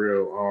keep it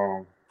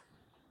real.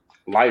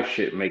 Life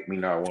shit make me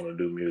not want to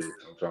do music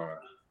sometimes.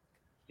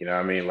 You know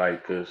what I mean?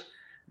 Like, cause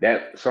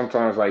that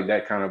sometimes like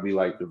that kind of be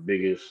like the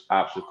biggest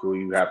obstacle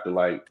you have to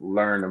like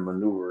learn to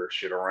maneuver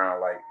shit around.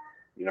 Like,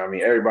 you know what I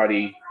mean?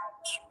 Everybody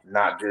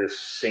not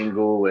just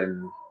single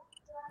and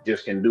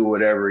just can do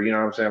whatever. You know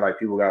what I'm saying? Like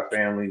people got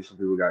families, some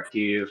people got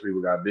kids,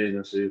 people got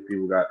businesses,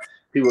 people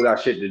got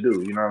shit to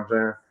do. You know what I'm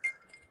saying?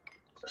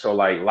 So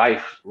like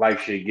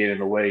life should get in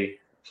the way.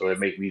 So it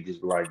make me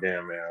just be like,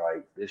 damn man,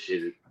 like this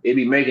shit, it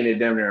be making it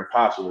damn near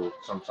impossible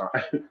sometimes.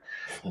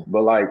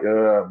 But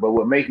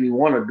what make me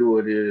want to do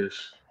it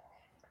is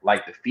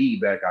like the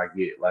feedback I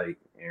get,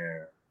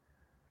 and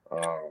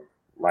um,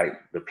 like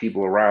the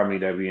people around me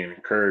that be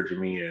encouraging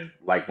me, and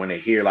like when they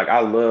hear, like I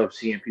love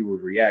seeing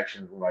people's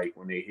reactions, like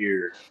when they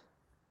hear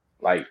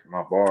like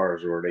my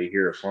bars or they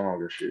hear a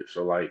song or shit.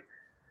 So like,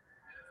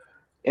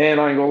 and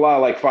I ain't gonna lie,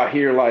 like if I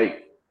hear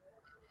like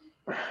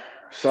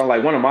so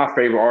like one of my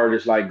favorite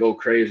artists like go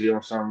crazy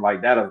on something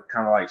like that'll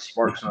kind of like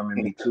spark something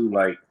in me too,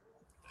 like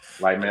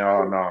man,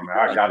 oh no man,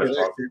 I gotta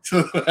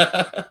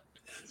talk.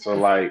 So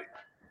like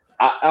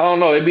I don't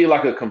know, it'd be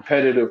like a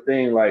competitive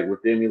thing like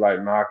within me,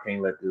 like no, I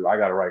can't let this. I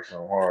gotta write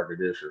something hard to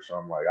this or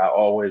something. Like I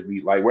always be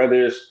like whether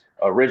it's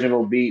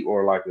original beat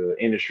or like an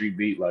industry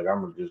beat, like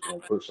I'm just gonna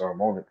put something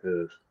on it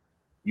because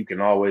you can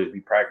always be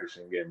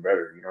practicing getting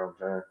better. You know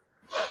what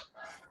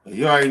I'm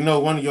You already know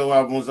one of your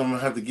albums I'm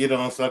gonna have to get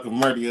on so I can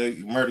murder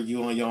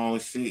you on your own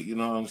shit. You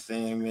know what I'm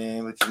saying,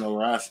 man? Let you know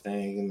where I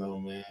stand. You know,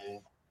 man.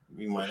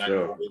 You saying? might For not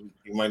sure.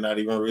 you might not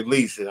even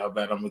release it. I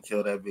bet I'm gonna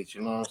kill that bitch.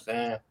 You know what I'm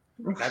saying?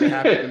 That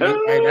happened to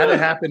me. Hey, that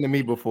happened to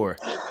me before.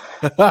 Hey,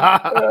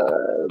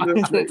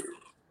 This nigga.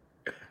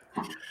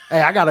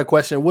 I got a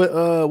question. What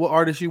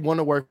artists you want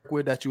to work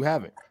with that you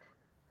haven't?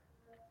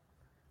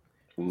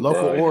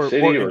 Local In the or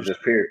city or industry?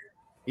 just period?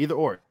 Either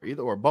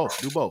or, both.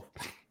 Do both.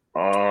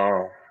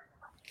 Uh,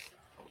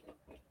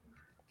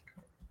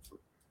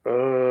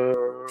 uh,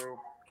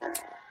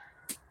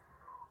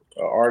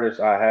 an artist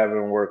I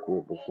haven't worked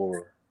with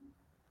before.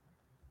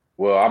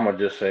 Well, I'm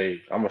gonna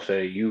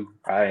say you.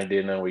 I ain't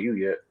did nothing with you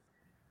yet.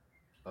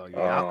 Oh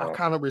yeah, I Uh,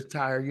 kind of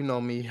retired. You know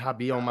me. I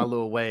be on my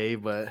little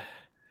wave, but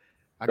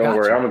I don't got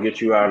worry, you. I'm gonna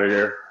get you out of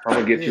there. I'm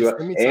gonna get Yeah, you out,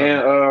 send me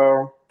and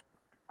something.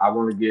 I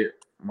want to get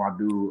my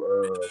dude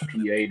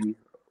P80,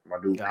 my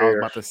dude Yeah, I was Paris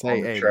about to on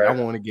say the 80. I track.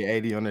 want to get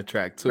 80 on the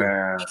track too.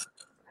 Man,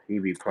 he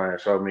be playing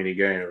so many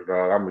games,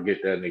 dog. I'm gonna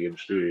get that nigga in the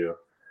studio.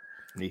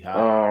 He hot.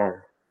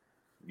 Um,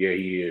 yeah,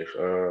 he is.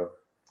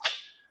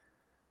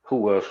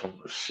 Who else from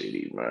the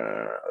city,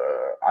 man?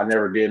 I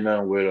never did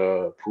nothing with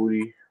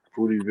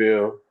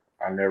Pootyville.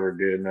 I never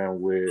did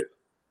nothing with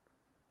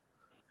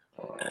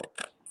uh,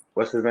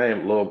 what's his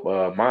name? Lil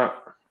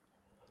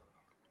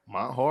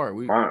My heart.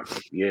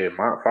 Mont. Yeah,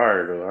 Mont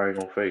Fire though. I ain't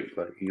gonna fake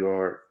like you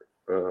are.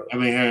 Uh, I've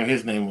been hearing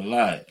his name a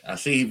lot. I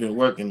see he been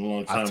working a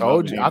long I time, but I've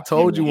told been you. hearing I his name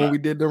told you a when lot. we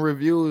did the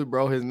reviews,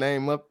 bro. His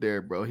name up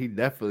there, bro. He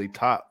definitely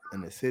top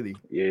in the city.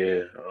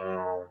 yeah.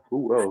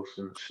 Who else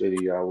in the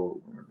city I would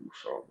want to do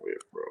something with,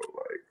 bro?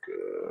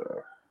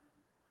 Like,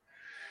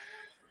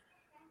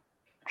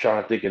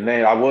 trying to think of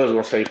name. I was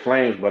gonna say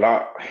Flames, but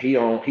he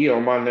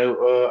on my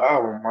new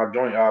album, my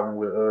joint album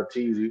with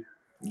Teasy.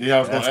 Yeah, I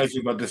was gonna That's ask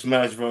you about the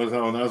Smash Bros.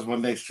 On that was my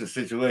next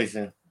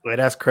situation. Well,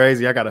 that's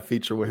crazy. I got a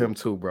feature with him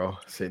too, bro.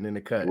 Sitting in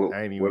the cut.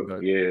 I ain't even go.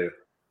 Yeah,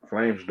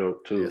 Flames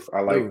dope too. Yes,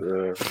 I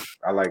do.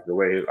 I like the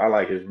way I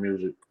like his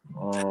music.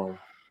 Um,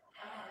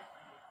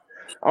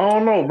 I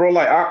don't know, bro.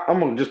 Like I'm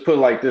gonna just put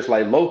it like this.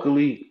 Like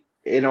locally,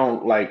 it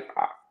don't like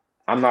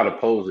I'm not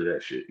opposed to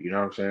that shit. You know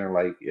what I'm saying?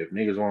 Like if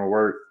niggas want to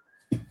work.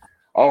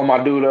 Oh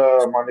my dude,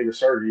 my nigga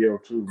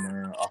Sergio too,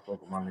 man. I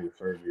fuck with my nigga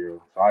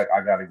Sergio, so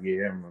I gotta get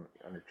him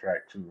on the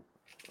track too.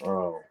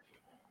 Um,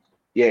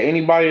 yeah,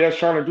 anybody that's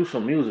trying to do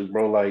some music,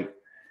 bro. Like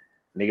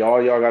nigga,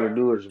 all y'all gotta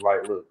do is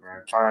like, look,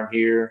 man, time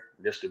here,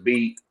 this the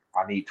beat.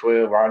 I need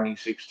 12, or I need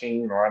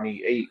 16, or I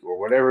need 8, or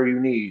whatever you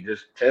need.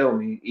 Just tell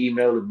me,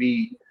 email the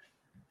beat,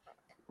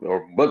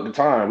 or book the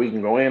time. We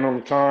can go in on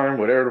the time,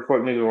 whatever the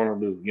fuck niggas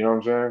want to do. You know what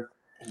I'm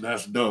saying?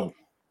 That's dope.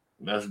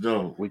 That's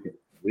dope.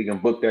 We can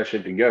book that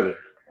shit together.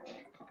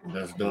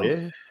 That's dope.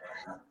 Yeah.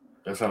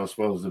 That's how it's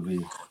supposed to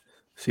be.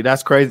 See,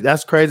 that's crazy.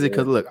 That's crazy Yeah,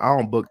 because look, I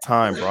don't book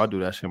time, bro. I do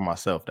that shit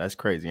myself. That's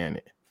crazy, ain't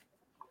it?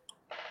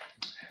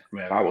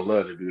 man, I would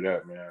love to do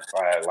that, man. If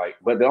I had like,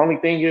 but the only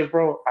thing is,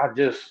 bro, I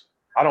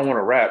don't want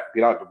to rap,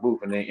 get out the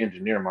booth, and then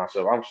engineer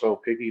myself. I'm so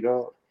picky,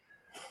 dog.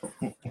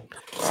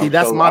 See,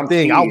 that's my I'm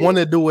thing. I want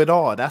tedious. to do it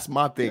all. That's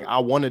my thing. I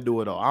want to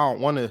do it all. I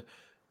don't want to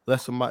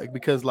let somebody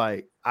because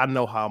like I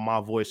know how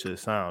my voice should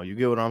sound. You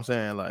get what I'm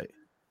saying? Like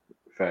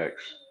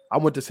Facts. I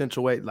went to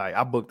Central 8, like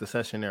I booked the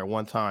session there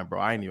one time, bro.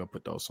 I ain't even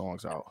put those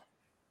songs out.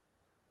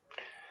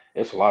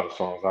 It's a lot of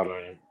songs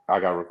I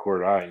got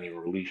recorded. I ain't even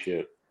released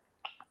yet.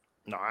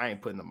 No, I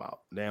ain't putting them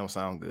out. They don't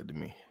sound good to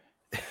me.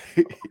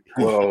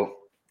 Well,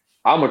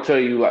 I'm gonna tell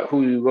you like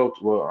who you go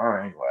to. Well,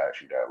 I ain't gonna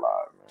ask you that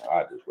live, man.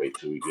 I just wait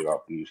till we get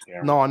off these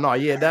cameras. No,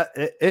 yeah, that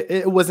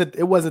it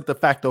wasn't the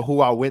fact of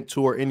who I went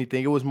to or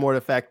anything. It was more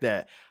the fact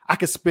that I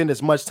could spend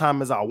as much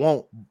time as I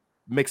want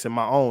mixing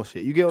my own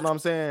shit. You get what I'm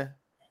saying?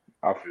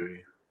 I feel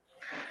you.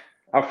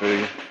 I feel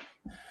you.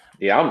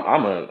 Yeah,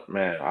 I'm a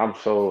man. I'm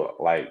so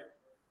like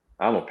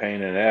I'm a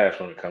pain in the ass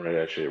when it comes to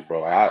that shit,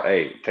 bro.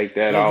 Hey, take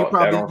that Yeah, out.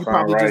 That don't you sound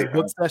probably right. just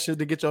book sessions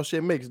to get your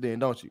shit mixed, then,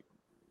 don't you?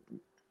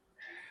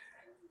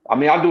 I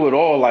mean, I do it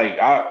all. Like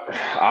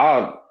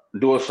I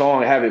do a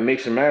song and have it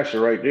mix and master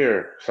right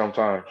there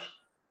sometimes.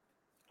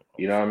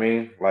 You know what I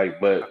mean? Like,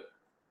 but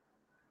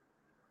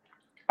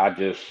Yeah,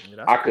 that's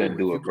I cool. couldn't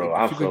do it, bro. If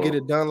I'm you could get so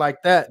it done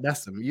like that,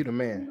 you the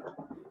man.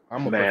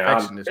 I'm a man.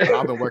 perfectionist, bro.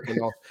 I've been working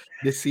off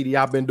this CD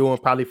I've been doing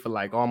probably for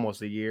like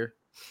almost a year.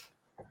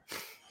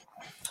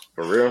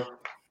 For real.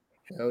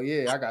 Hell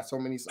yeah, I got so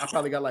many. I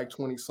probably got like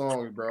 20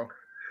 songs, bro.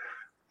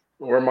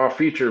 Where my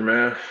feature,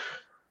 man?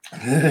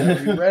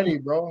 You ready,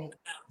 bro?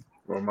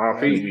 Where my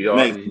Ready. feet, y'all?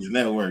 Make this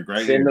network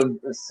right here.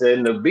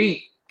 Send the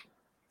beat.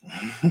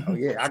 Oh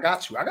yeah, I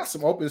got you. I got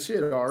some open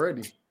shit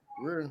already.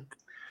 Really?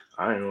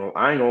 I ain't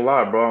gonna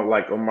lie, bro.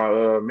 Like on my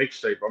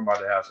mixtape, I'm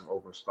about to have some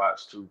open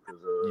spots too. Cause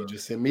You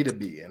just send me the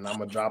beat, and I'm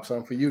gonna drop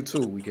something for you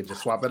too. We could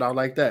just swap it out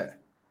like that.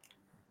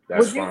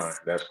 That's fine.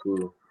 That's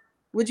cool.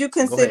 Would you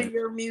consider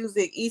your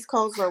music East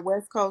Coast or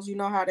West Coast? You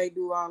know how they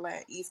do all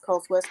that, East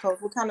Coast, West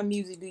Coast. What kind of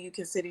music do you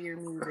consider your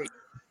music?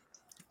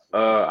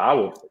 I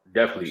will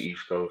definitely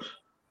East Coast.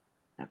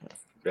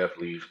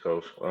 Definitely East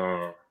Coast.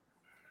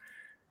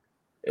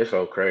 It's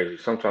so crazy.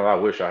 Sometimes I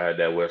wish I had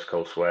that West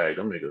Coast swag.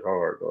 Them niggas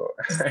hard, dog.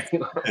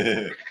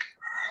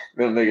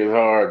 Them niggas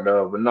hard,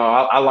 though. But no,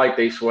 I like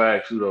they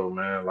swag too, though,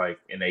 man. Like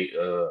in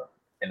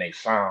they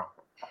sound.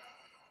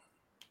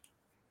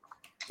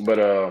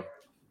 But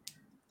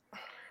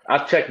I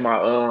check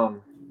my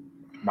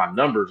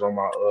numbers on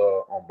my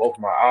on both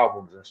my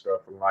albums and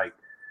stuff, and like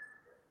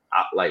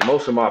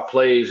most of my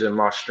plays and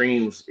my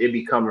streams, it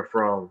be coming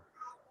from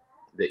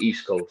the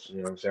East Coast. You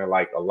know what I'm saying?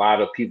 Like a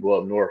lot of people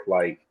up north,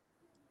 like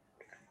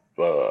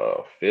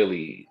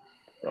Philly,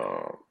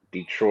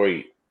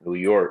 Detroit, New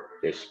York,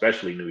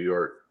 especially New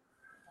York.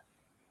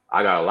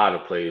 I got a lot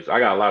of plays. I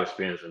got a lot of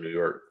spins in New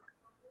York,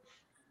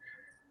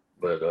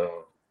 but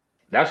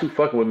that's who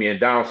fucking with me. And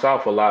down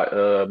south a lot.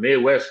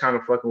 Midwest kind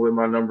of fucking with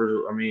my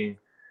numbers. I mean,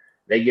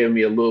 they give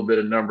me a little bit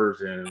of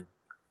numbers, and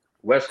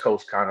West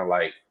Coast kind of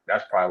like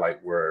that's probably like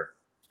where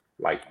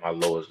like my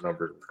lowest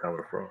numbers is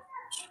coming from.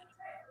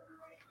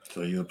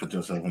 So you'll put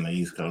yourself on the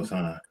East Coast,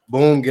 huh?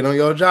 Boom, get on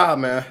your job,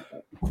 man.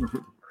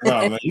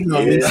 No, man, you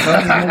know me. Listen,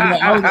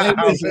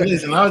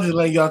 I was just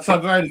letting y'all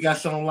talk. I already got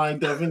something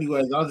lined up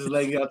anyways. I was just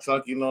letting y'all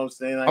talk, you know what I'm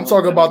saying? I'm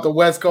talking about the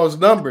West Coast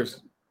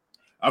numbers.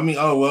 I mean,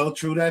 oh well,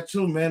 true that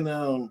too, man.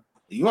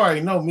 You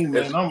already know me,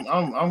 man.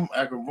 I'm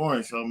Akron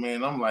born, so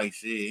man, I'm like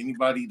shit.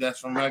 Anybody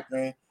that's from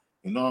Akron,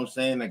 you know what I'm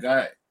saying, that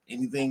got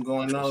anything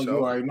going on, you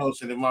already know,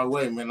 send it my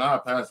way, man. I'll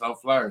pass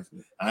out flyers.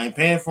 I ain't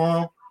paying for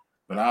them,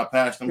 but I'll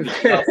pass them.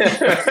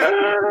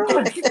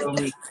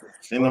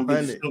 Send them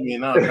bitches to me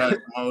and I'll pass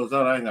them all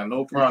out. I ain't got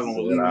no problem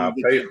with leaving them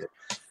bitches.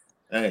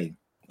 Hey,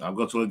 I'll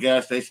go to a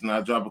gas station,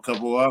 I'll drop a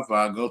couple off.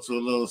 I'll go to a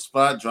little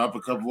spot, drop a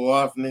couple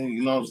off, and then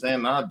you know what I'm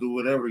saying? I'll do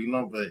whatever, you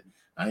know, but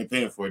I ain't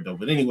paying for it though.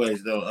 But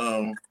anyways, though,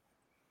 I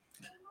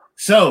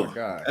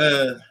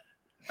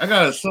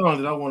got a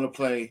song that I want to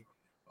play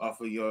off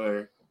of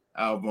your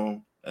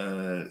album,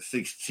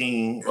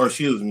 6ixteen, or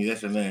excuse me,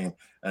 that's your name.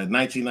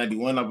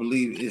 1991, I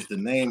believe, is the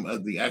name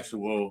of the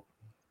actual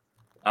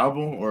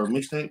album or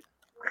mixtape.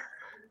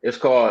 It's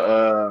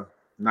called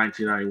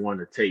 1991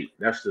 The Tape.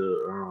 That's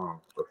the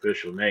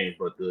official name,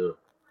 but the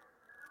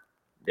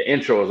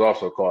intro is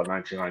also called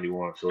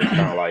 1991. So it's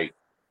kind of like,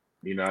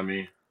 you know what I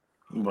mean?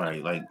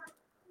 Right, like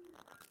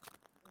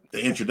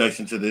the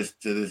introduction to this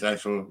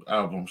actual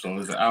album. So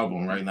it's an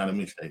album, right? Not a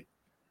mixtape.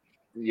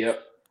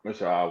 Yep,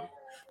 it's an album.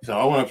 So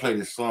I want to play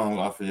this song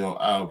off of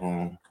your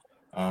album.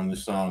 The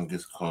song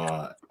is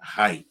called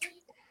Hike.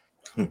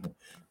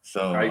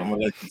 So I'm gonna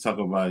let you talk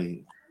about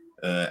it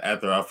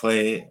after I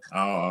play it.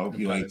 I hope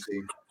you like.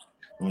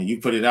 I mean, you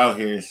put it out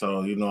here,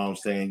 so you know what I'm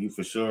saying. You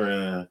for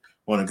sure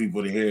wanted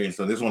people to hear it.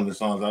 So this is one of the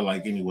songs I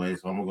like anyway.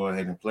 So I'm gonna go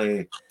ahead and play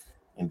it,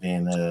 and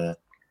then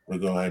we'll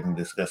go ahead and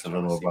discuss a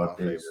little about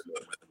this.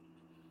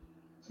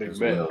 As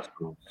well.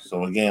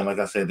 So again, like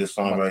I said, this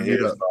song right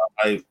here is called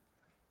Hype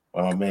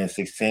by my man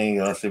 6ixteen.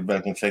 Y'all sit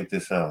back and check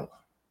this out.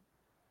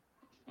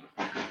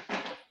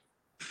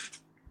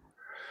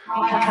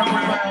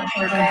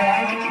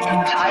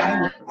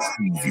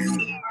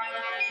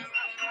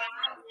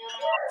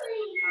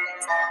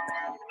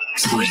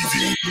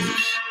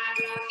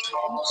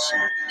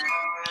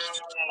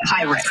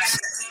 Pyrex.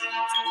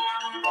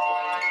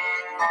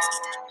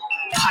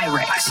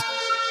 Pyrex.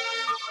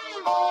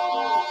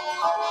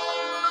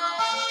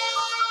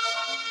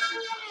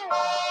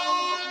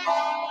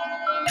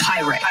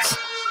 Pyrex.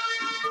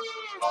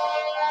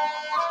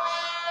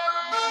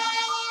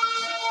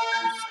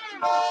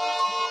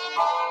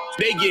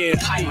 They getting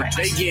hype.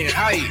 They getting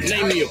hype.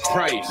 Name me a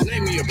price.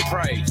 Name me a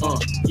price.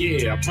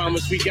 Yeah, I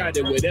promise we got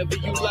it. Whatever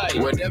you like.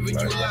 Whatever you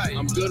like.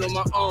 I'm good on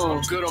my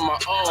own. Good on my own.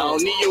 I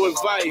don't need your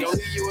advice. Don't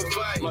need your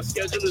advice. My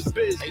schedule is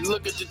busy. Hey,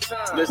 look at the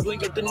time. Let's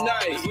link up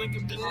tonight. Let's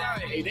link up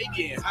tonight. Hey, they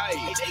getting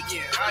hype. They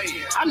getting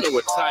hype. I know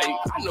a type.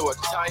 I know a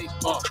type.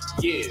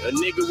 Yeah, a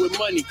nigga with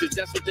money, cause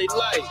that's what they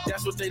like.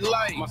 That's what they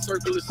like. My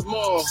circle is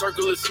small.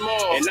 Circle is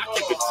small. And I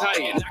keep it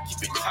tight. And I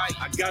keep it tight.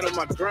 I got on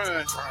my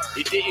grind.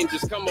 It didn't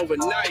just come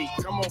overnight.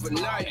 Come overnight.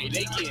 Hey,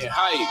 they getting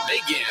hype. They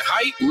getting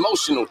hype.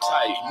 Emotional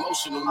type.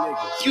 Emotional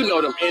niggas. You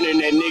know them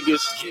internet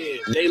niggas.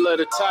 Yeah. They love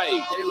the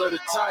type. They love the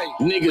type.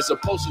 Niggas are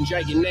posting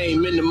drag your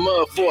name in the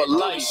mud for a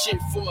life. Shit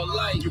for a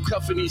life. You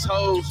cuffing these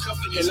hoes.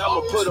 And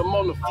I'ma put them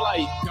on the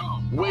flight.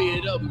 Weigh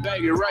it up and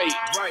bag it right.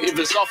 If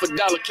it's off $1,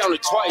 count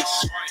it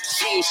twice.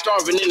 She ain't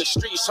starving in the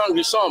streets,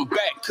 hungry, so I'm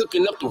back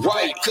cooking up the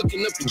white,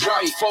 cooking up the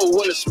dry. 4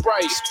 with a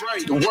Sprite.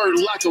 The word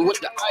locking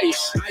with the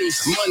ice.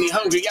 Money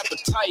hungry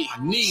appetite.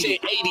 Send 80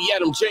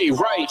 Adam J.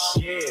 Rice.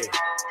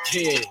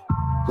 Yeah.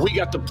 We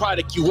got the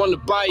product, you wanna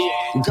buy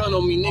it. Gun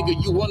on me,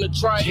 nigga, you wanna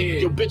try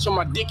it. Your bitch on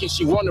my dick and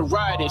she wanna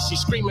ride it. She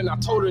screaming, I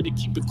told her to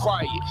keep it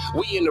quiet.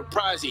 We in the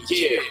private,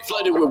 yeah.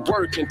 Flooded with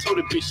work and told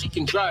the bitch she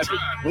can drive it.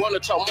 Wanna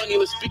talk money,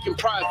 let's speak in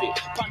private.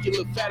 Pocket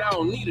look fat, I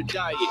don't need a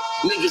diet.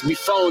 Niggas be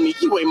phony,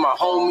 you ain't my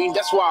homie.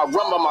 That's why I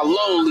run by my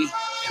lonely.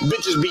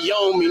 Bitches be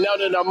on me, now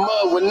that I'm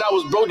up. When I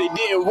was broke, they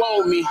didn't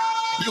want me.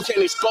 You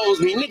can't expose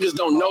me, niggas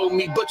don't know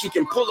me, but you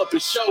can pull up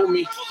and show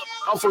me.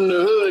 I'm from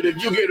the hood, if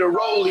you get a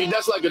rollie,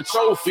 that's like a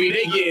trophy.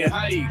 They getting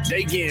hype,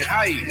 they getting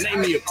hype.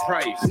 Name me a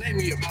price, name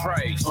me a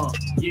price.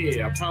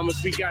 Yeah, I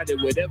promise we got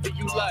it, whatever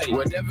you like.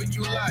 Whatever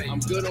you like. I'm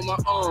good on my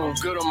own,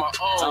 good on my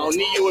own. I don't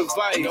need your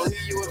advice, don't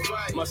need your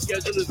advice. My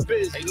schedule is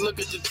busy, hey,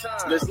 look at the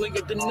time. Let's link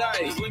up tonight,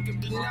 let's link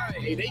up tonight.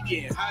 Hey, they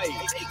getting hype,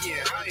 they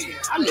getting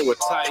hype. I know a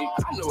type,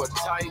 I know a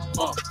type.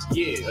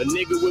 Yeah, a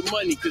nigga with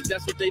money, cause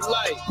that's what they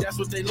like. That's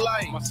what they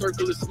like. My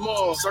circle is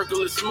small,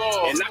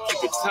 and I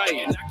keep it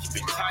tight, and I keep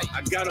it tight.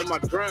 I got on my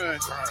grind.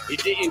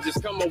 It didn't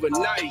just come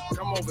overnight.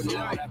 Come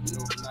overnight.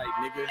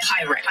 Nigga.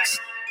 Pyrex.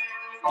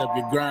 Step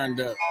your grind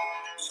up.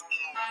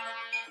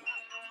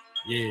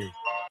 Yeah.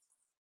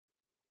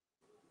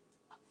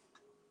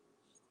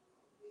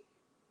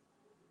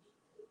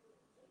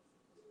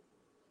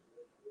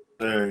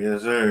 Sir,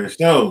 yes, sir.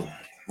 So,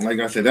 like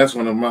I said, that's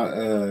one of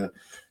my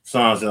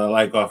songs that I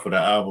like off of the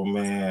album,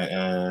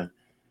 man.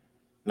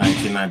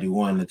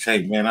 1991, The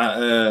Tape, man.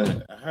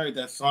 I heard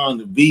that song,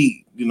 the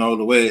beat, you know,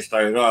 the way it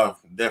started off,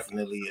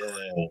 definitely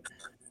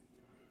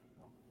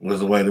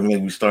was a way to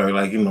make me start,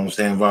 like, you know what I'm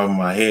saying, involving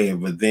my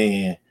head. But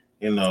then,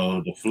 you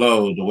know, the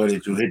flow, the way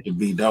that you hit the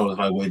beat, that was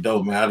like way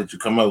dope, man. How did you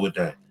come up with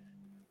that?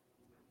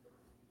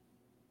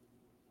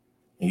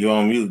 And you're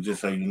on mute,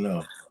 just so you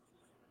know.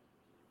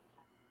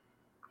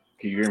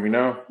 Can you hear me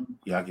now?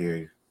 Yeah, I can hear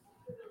you.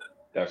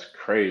 That's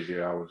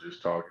crazy. I was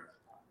just talking.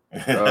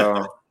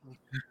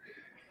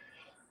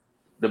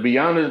 To be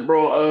honest,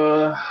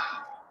 bro,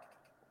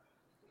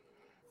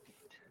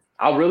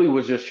 I really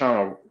was just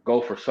trying to go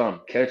for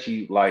something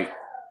catchy. Like,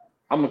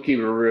 I'm gonna keep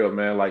it real,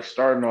 man. Like,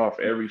 starting off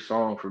every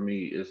song for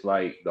me is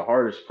like the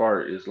hardest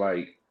part is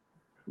like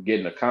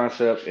getting the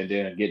concept and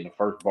then getting the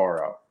first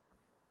bar out.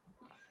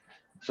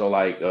 So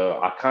like,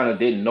 I kind of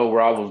didn't know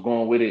where I was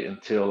going with it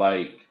until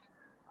like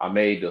I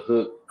made the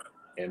hook,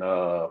 and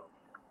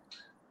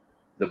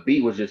the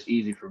beat was just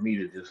easy for me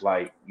to just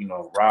like, you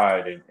know,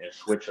 ride and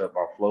switch up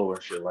my flow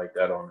and shit like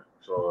that on it.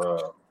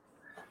 So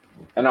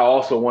and I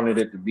also wanted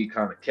it to be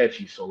kind of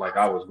catchy, so like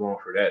I was going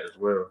for that as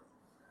well.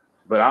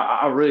 But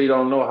I really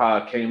don't know how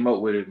I came up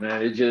with it,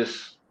 man. It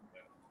just,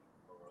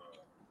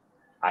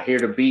 I hear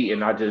the beat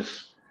and I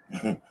just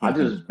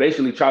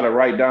basically try to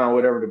write down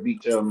whatever the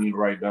beat tells me to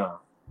write down.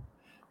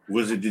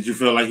 Did you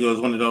feel like it was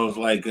one of those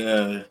like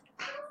you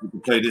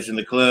could play this in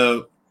the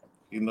club,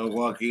 you know,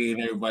 walk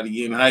in, everybody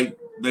getting hyped,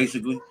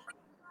 basically?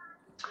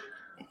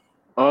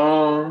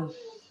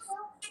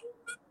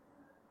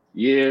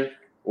 Yeah.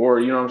 Or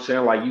you know what I'm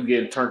saying, like you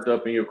getting turned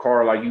up in your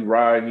car, like you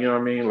ride, you know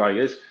what I mean? Like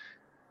it's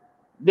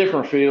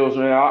different feels,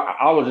 man.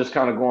 I was just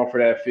kind of going for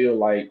that feel,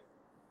 like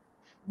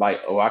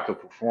oh, I could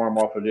perform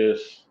off of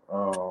this.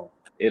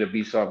 It'll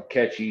be something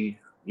catchy,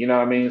 you know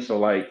what I mean? So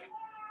like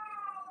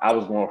I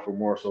was going for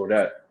more so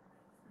that.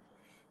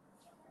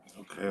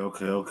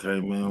 Okay,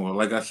 man. Well,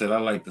 like I said, I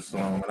like the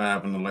song. I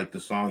happen to like the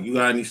song. You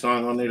got any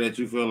song on there that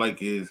you feel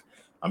like is?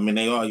 I mean,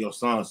 they are your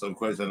songs. So, of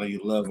course, I know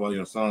you love all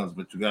your songs,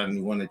 but you got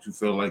any one that you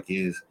feel like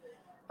is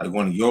like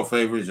one of your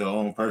favorites, your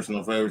own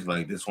personal favorites?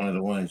 Like this one of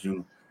the ones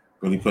you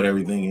really put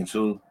everything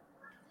into?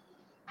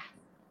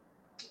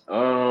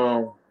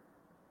 I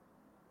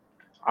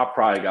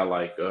probably got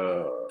like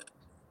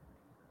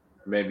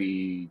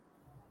maybe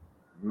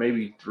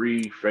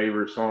 3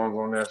 favorite songs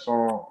on that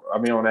song. I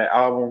mean on that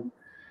album.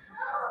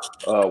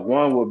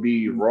 One would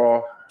be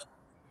Raw.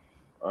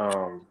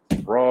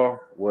 Raw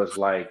was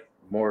like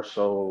more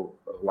so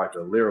like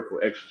a lyrical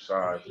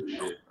exercise and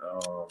shit.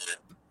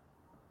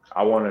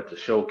 I wanted to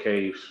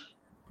showcase,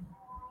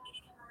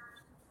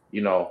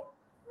 you know,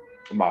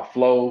 my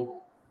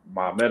flow,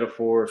 my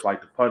metaphors,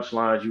 like the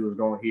punchlines you was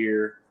gonna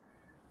hear,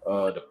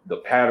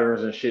 the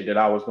patterns and shit that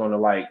I was gonna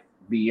like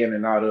be in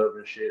and out of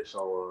and shit.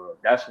 So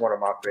that's one of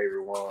my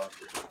favorite ones.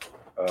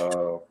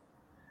 Uh,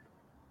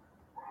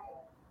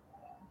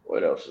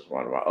 what else is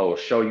one of my? Oh,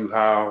 show you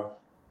how.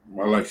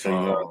 I like saying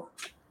Um,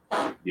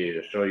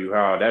 yeah, show you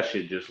how. That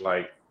shit just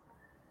like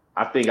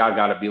I think I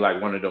gotta be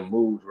like one of them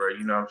moves where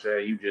you know what I'm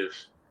saying. You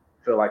just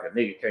feel like a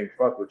nigga can't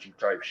fuck with you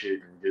type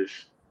shit and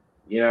just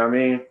you know what I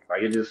mean.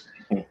 Like it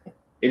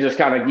just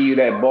kind of give you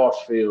that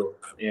boss feel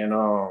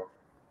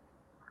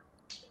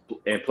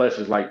and plus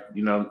it's like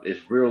it's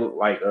real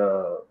like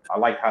I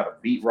like how the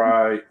beat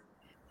ride.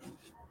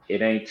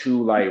 It ain't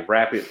too like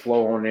rapid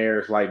flow on there.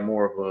 It's like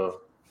more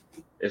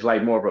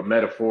of a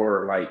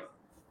metaphor like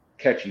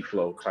catchy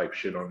flow type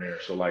shit on there.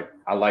 So like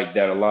I like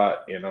that a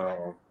lot. And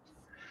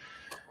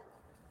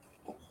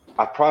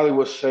I probably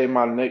would say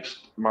my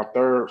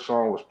third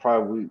song was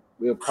probably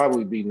will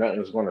probably be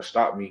Nothing's Gonna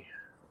Stop Me.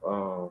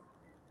 Um,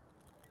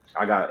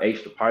 I got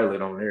Ace the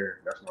Pilot on there.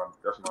 That's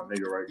my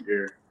nigga right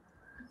there.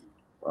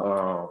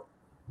 Um,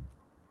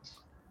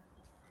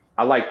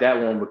 I like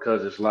that one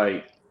because it's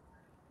like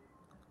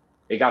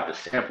it got the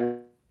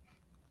sample.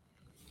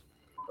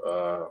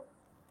 Uh,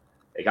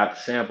 it got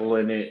the sample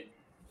in it.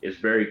 It's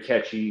very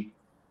catchy.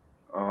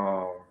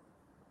 Um,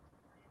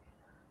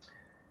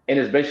 and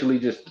it's basically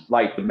just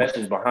like the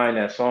message behind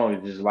that song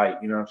is just like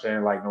you know what I'm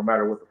saying. Like no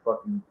matter what the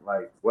fucking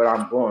like what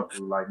I'm going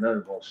through, like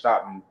nothing's gonna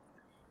stop me.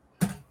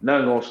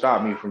 Nothing gonna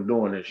stop me from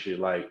doing this shit.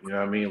 Like you know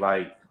what I mean.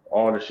 Like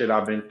all the shit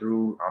I've been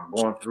through, I'm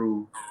going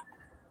through.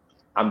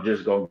 I'm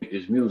just gonna get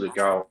this music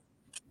out.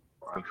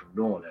 I'm from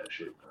doing that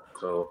shit.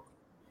 So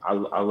I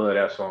love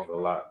that song a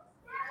lot.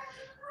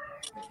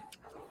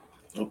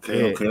 Okay,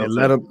 Yeah, okay, and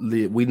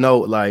okay. we know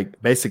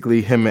like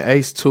basically him and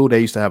Ace too.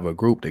 They used to have a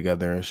group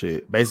together and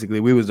shit. Basically,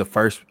 we was the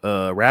first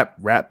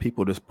rap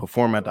people to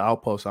perform at the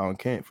Outpost out in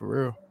Kent for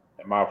real.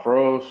 Am I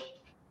froze?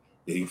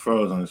 Yeah, you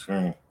froze on the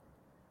screen.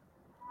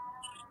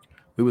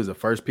 We was the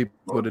first people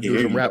I to can do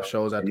hear some you rap though.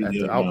 shows Yeah, at you the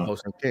good now.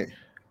 Outpost in Kent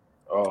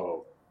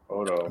Oh,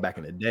 hold on, back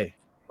in the day.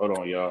 hold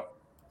on, y'all.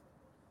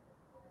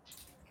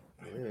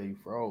 Yeah, you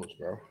froze,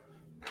 bro.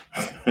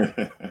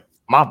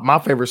 My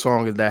favorite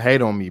song is that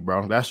 "Hate on Me,"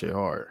 bro. That shit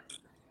hard.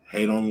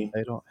 Hate on me.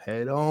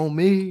 Hate on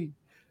me,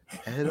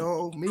 hate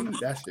on me.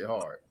 That shit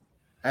hard.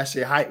 That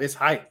shit hype. It's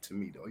hype to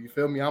me though. You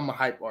feel me? I'm a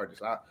hype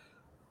artist.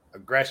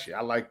 Aggression.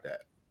 I like that.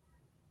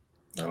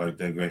 I like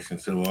that question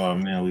too. Oh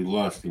man, we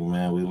lost him,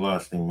 man. We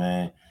lost him,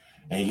 man.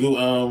 And you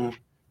Yeah,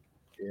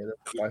 the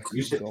price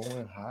you is said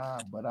going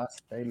high, but I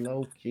stay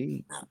low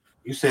key.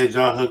 you said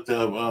y'all hooked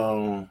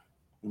up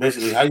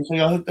basically how you say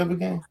y'all hooked up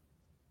again?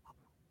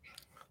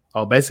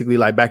 Oh, basically,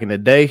 like back in the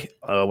day,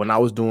 when I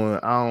was doing,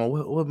 I don't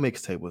know what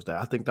mixtape was that.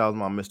 I think that was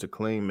my Mr.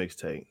 Clean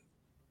mixtape.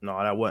 No,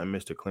 that wasn't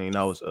Mr. Clean.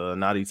 That was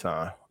Naughty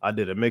Time. I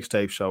did a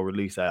mixtape show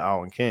released at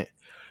Allen Kent.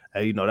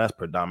 And you know that's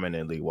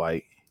predominantly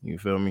white. You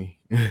feel me?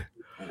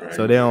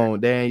 So Right,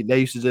 right. they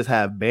used to just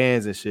have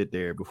bands and shit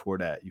there before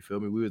that. You feel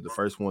me? We was the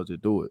first ones to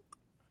do it.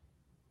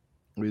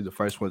 We was the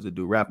first ones to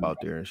do rap out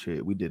there and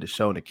shit. We did a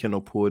show and the Kindle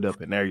pulled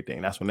up and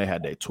everything. That's when they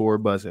had their tour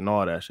bus and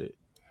all that shit.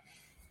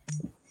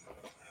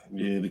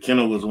 Yeah, the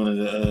Kennel was one of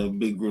the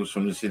big groups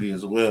from the city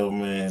as well,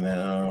 man.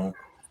 And,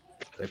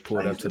 They I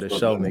pulled up used to to the fuck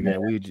show, with them, nigga, man.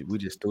 and we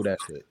just threw that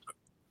shit.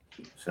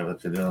 Shout out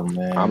to them,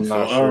 man. I'm So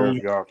not sure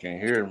if y'all can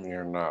hear me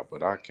or not,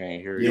 but I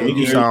can't hear yeah, Yeah, we can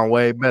you y'all. hear you. sound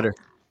way better.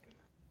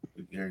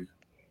 We can hear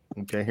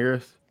You can't hear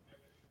us?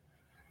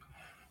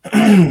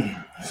 you.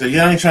 So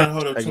yeah, I ain't trying to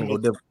hold up too Technical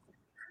much. difficulty.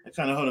 I'm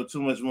trying to hold up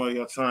too much more of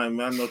your time,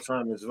 man. I know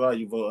time is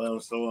valuable.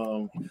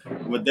 I'm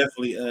gonna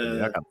definitely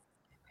Yeah, I got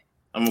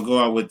I'm gonna go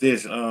out with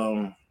this.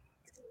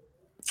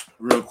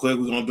 Real quick,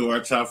 we're gonna do our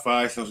top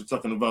five since we're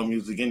talking about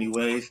music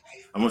anyways.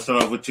 I'm gonna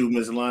start off with you,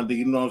 Miss Londa.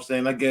 You know what I'm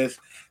saying? I guess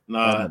I'm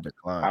nah gonna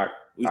decline. I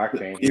we I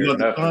can't you hear know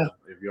the time. nothing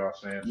if y'all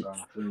saying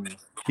something to me.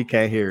 He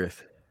can't hear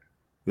us.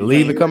 You You can't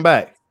leave and hear come it?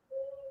 back.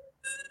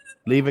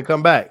 Leave and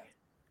come back.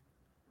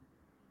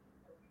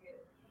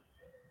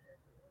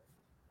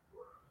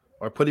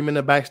 Or put him in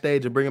the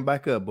backstage and bring him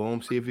back up.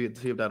 Boom. See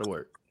if that'll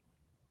work.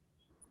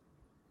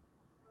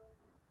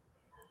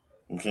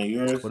 You can't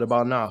hear us? What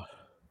about now?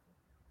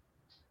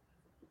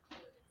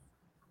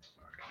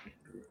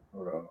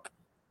 Hold on,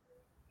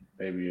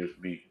 maybe it's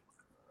me.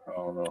 I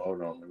don't know.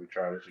 Hold on, let me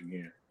try this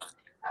again.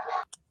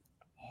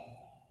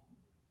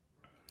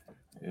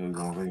 Yeah, we're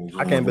gonna bring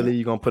I you can't on believe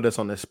you're gonna put us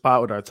on the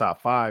spot with our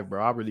top five,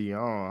 bro. I really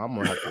I'm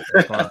gonna have to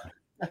decline.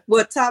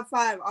 What top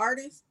 5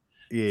 artists?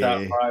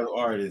 Top Yeah, five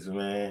artists,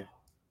 man.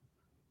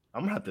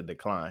 I'm gonna have to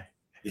decline.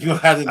 You gonna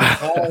have to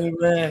decline,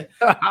 man.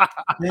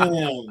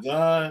 Damn,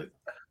 God.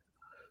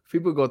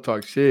 People gonna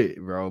talk shit,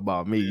 bro,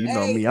 about me. You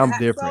know Hey, me, I'm so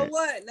different.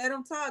 what? Let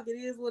them talk. It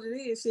is what it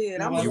is.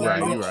 Shit, You I'm allowed gonna to You have say right,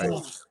 your you my right.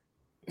 own. shit.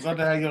 You allowed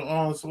to have your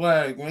own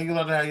swag, man. You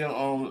allowed to have your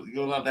own.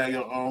 You allowed to have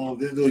your own.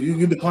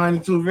 You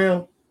declining too,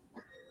 real?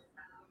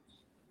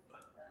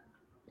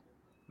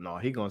 No,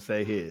 he gonna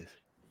say his.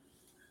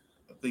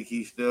 I think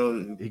he's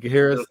still He can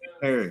hear us.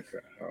 Paris.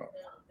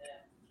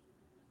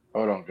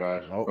 Hold on,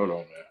 guys. Nope. Hold on,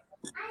 man.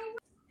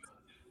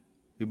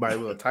 You might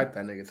well type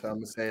that nigga. Tell him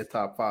to say his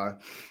top 5.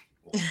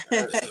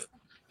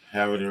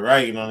 Having it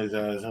writing on his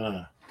ass,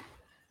 huh?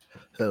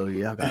 Hell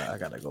yeah, I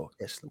gotta go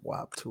catch the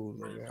WAP too,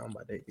 nigga. I'm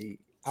about to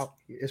eat out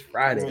here. It's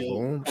Friday,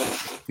 boom.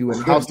 You in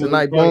the house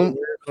tonight, boom?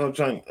 I'm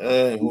trying.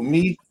 With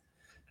me,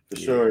 for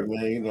Yeah. sure,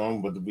 man. You know, I'm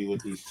about to be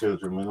with these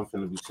children, man. I'm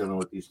finna be chilling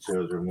with these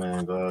children,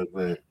 man, dog.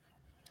 But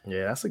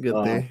Yeah, that's a good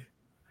thing.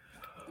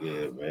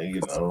 yeah, man.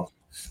 You know,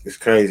 it's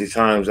crazy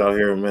times out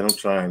here, man. I'm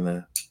trying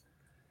to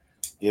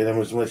get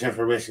them as much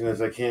information as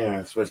I can,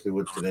 especially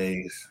with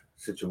today's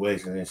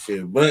situation and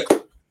shit.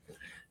 But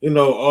you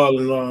know, all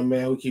in all,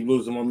 man, we keep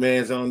losing my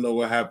mans. I don't know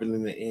what happened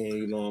in the end.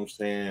 You know what I'm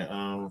saying?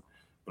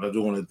 But I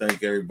do want to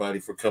thank everybody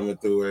for coming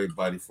through,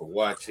 everybody for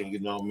watching. You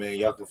know, man,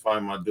 y'all can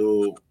find my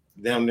dude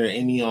down there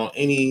on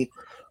any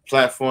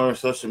platform,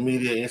 social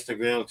media,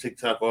 Instagram,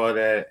 TikTok, all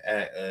that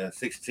at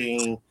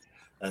 6ixteen.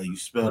 You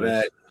spell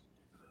that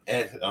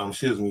at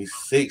 6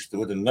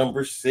 with the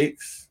number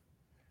 6,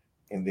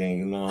 and then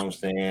you know what I'm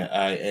saying,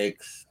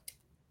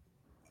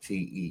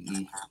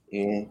 IXTEEN.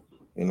 You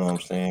know what I'm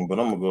saying? But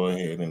I'm gonna go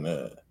ahead and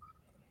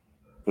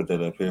put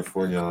that up here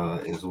for y'all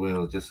as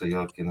well, just so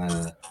y'all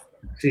can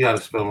see how to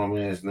spell my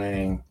man's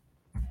name.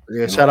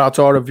 Yeah, shout out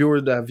to all the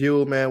viewers that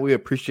view, man. We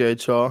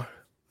appreciate y'all.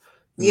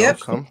 You know,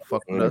 come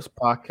fuck with us.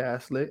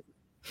 Podcast lit,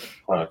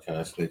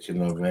 you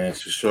know, man.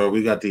 For sure.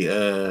 We got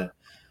the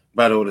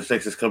Battle of the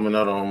Sexes coming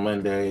out on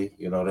Monday.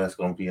 You know, that's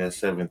gonna be at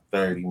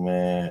 7:30,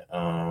 man.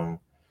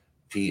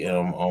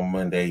 PM on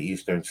Monday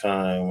Eastern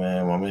time,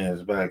 man. My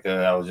man's back.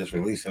 I was just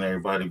releasing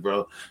everybody,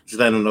 bro. Just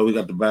letting them know we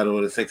got the Battle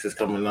of the Sexes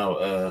coming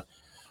out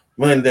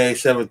Monday,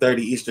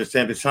 7:30 Eastern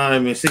Standard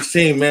Time. And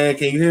 6ixteen, man,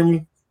 can you hear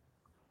me?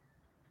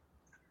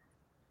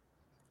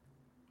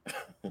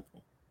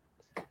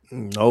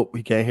 Nope,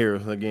 he can't hear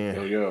us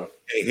again. Yeah.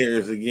 Can't hear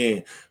us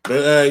again.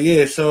 But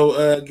yeah, so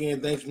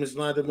again, thanks, Miss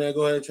Londa, man.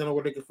 Go ahead and tell them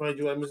where they can find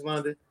you at, Miss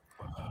Londa.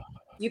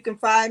 You can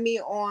find me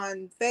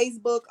on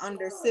Facebook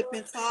under Sip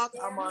and Talk.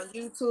 I'm on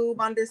YouTube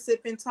under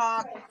Sip and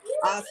Talk.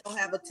 I also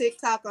have a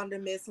TikTok under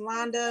Miss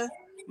Londa.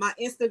 My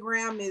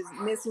Instagram is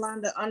Miss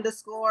Londa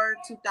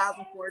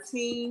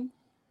 _2014.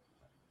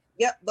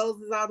 Yep,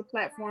 those is all the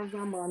platforms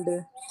I'm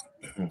under.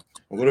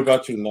 What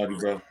about you, Naughty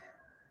bro?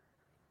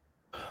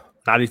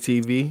 Naughty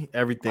TV,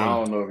 everything. I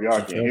don't know if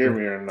y'all can hear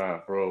me or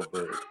not, bro,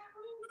 but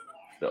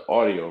the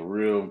audio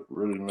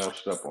really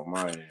messed up on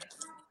my end.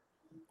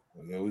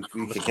 Yeah, we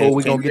cool.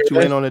 We're gonna get you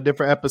in on a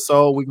different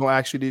episode. We're gonna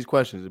ask you these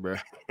questions, bro.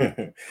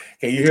 Can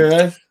you hear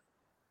us?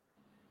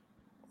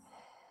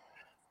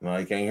 No,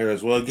 you can't hear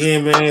us. Well,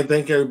 again, man,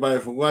 thank everybody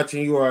for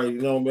watching. You already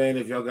know, man,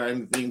 if y'all got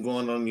anything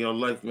going on in your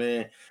life,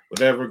 man,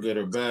 whatever, good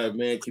or bad,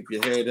 man, keep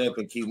your head up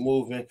and keep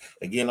moving.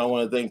 Again, I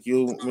want to thank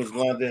you, Miss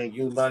Londa, and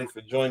you, Lottie, for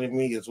joining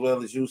me, as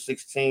well as you,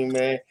 6ixteen,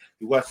 man.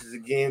 You watch this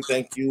again,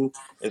 thank you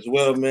as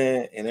well,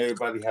 man. And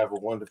everybody have a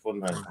wonderful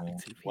night, man.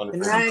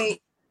 Wonderful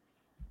night.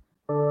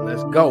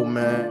 Let's go,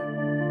 man.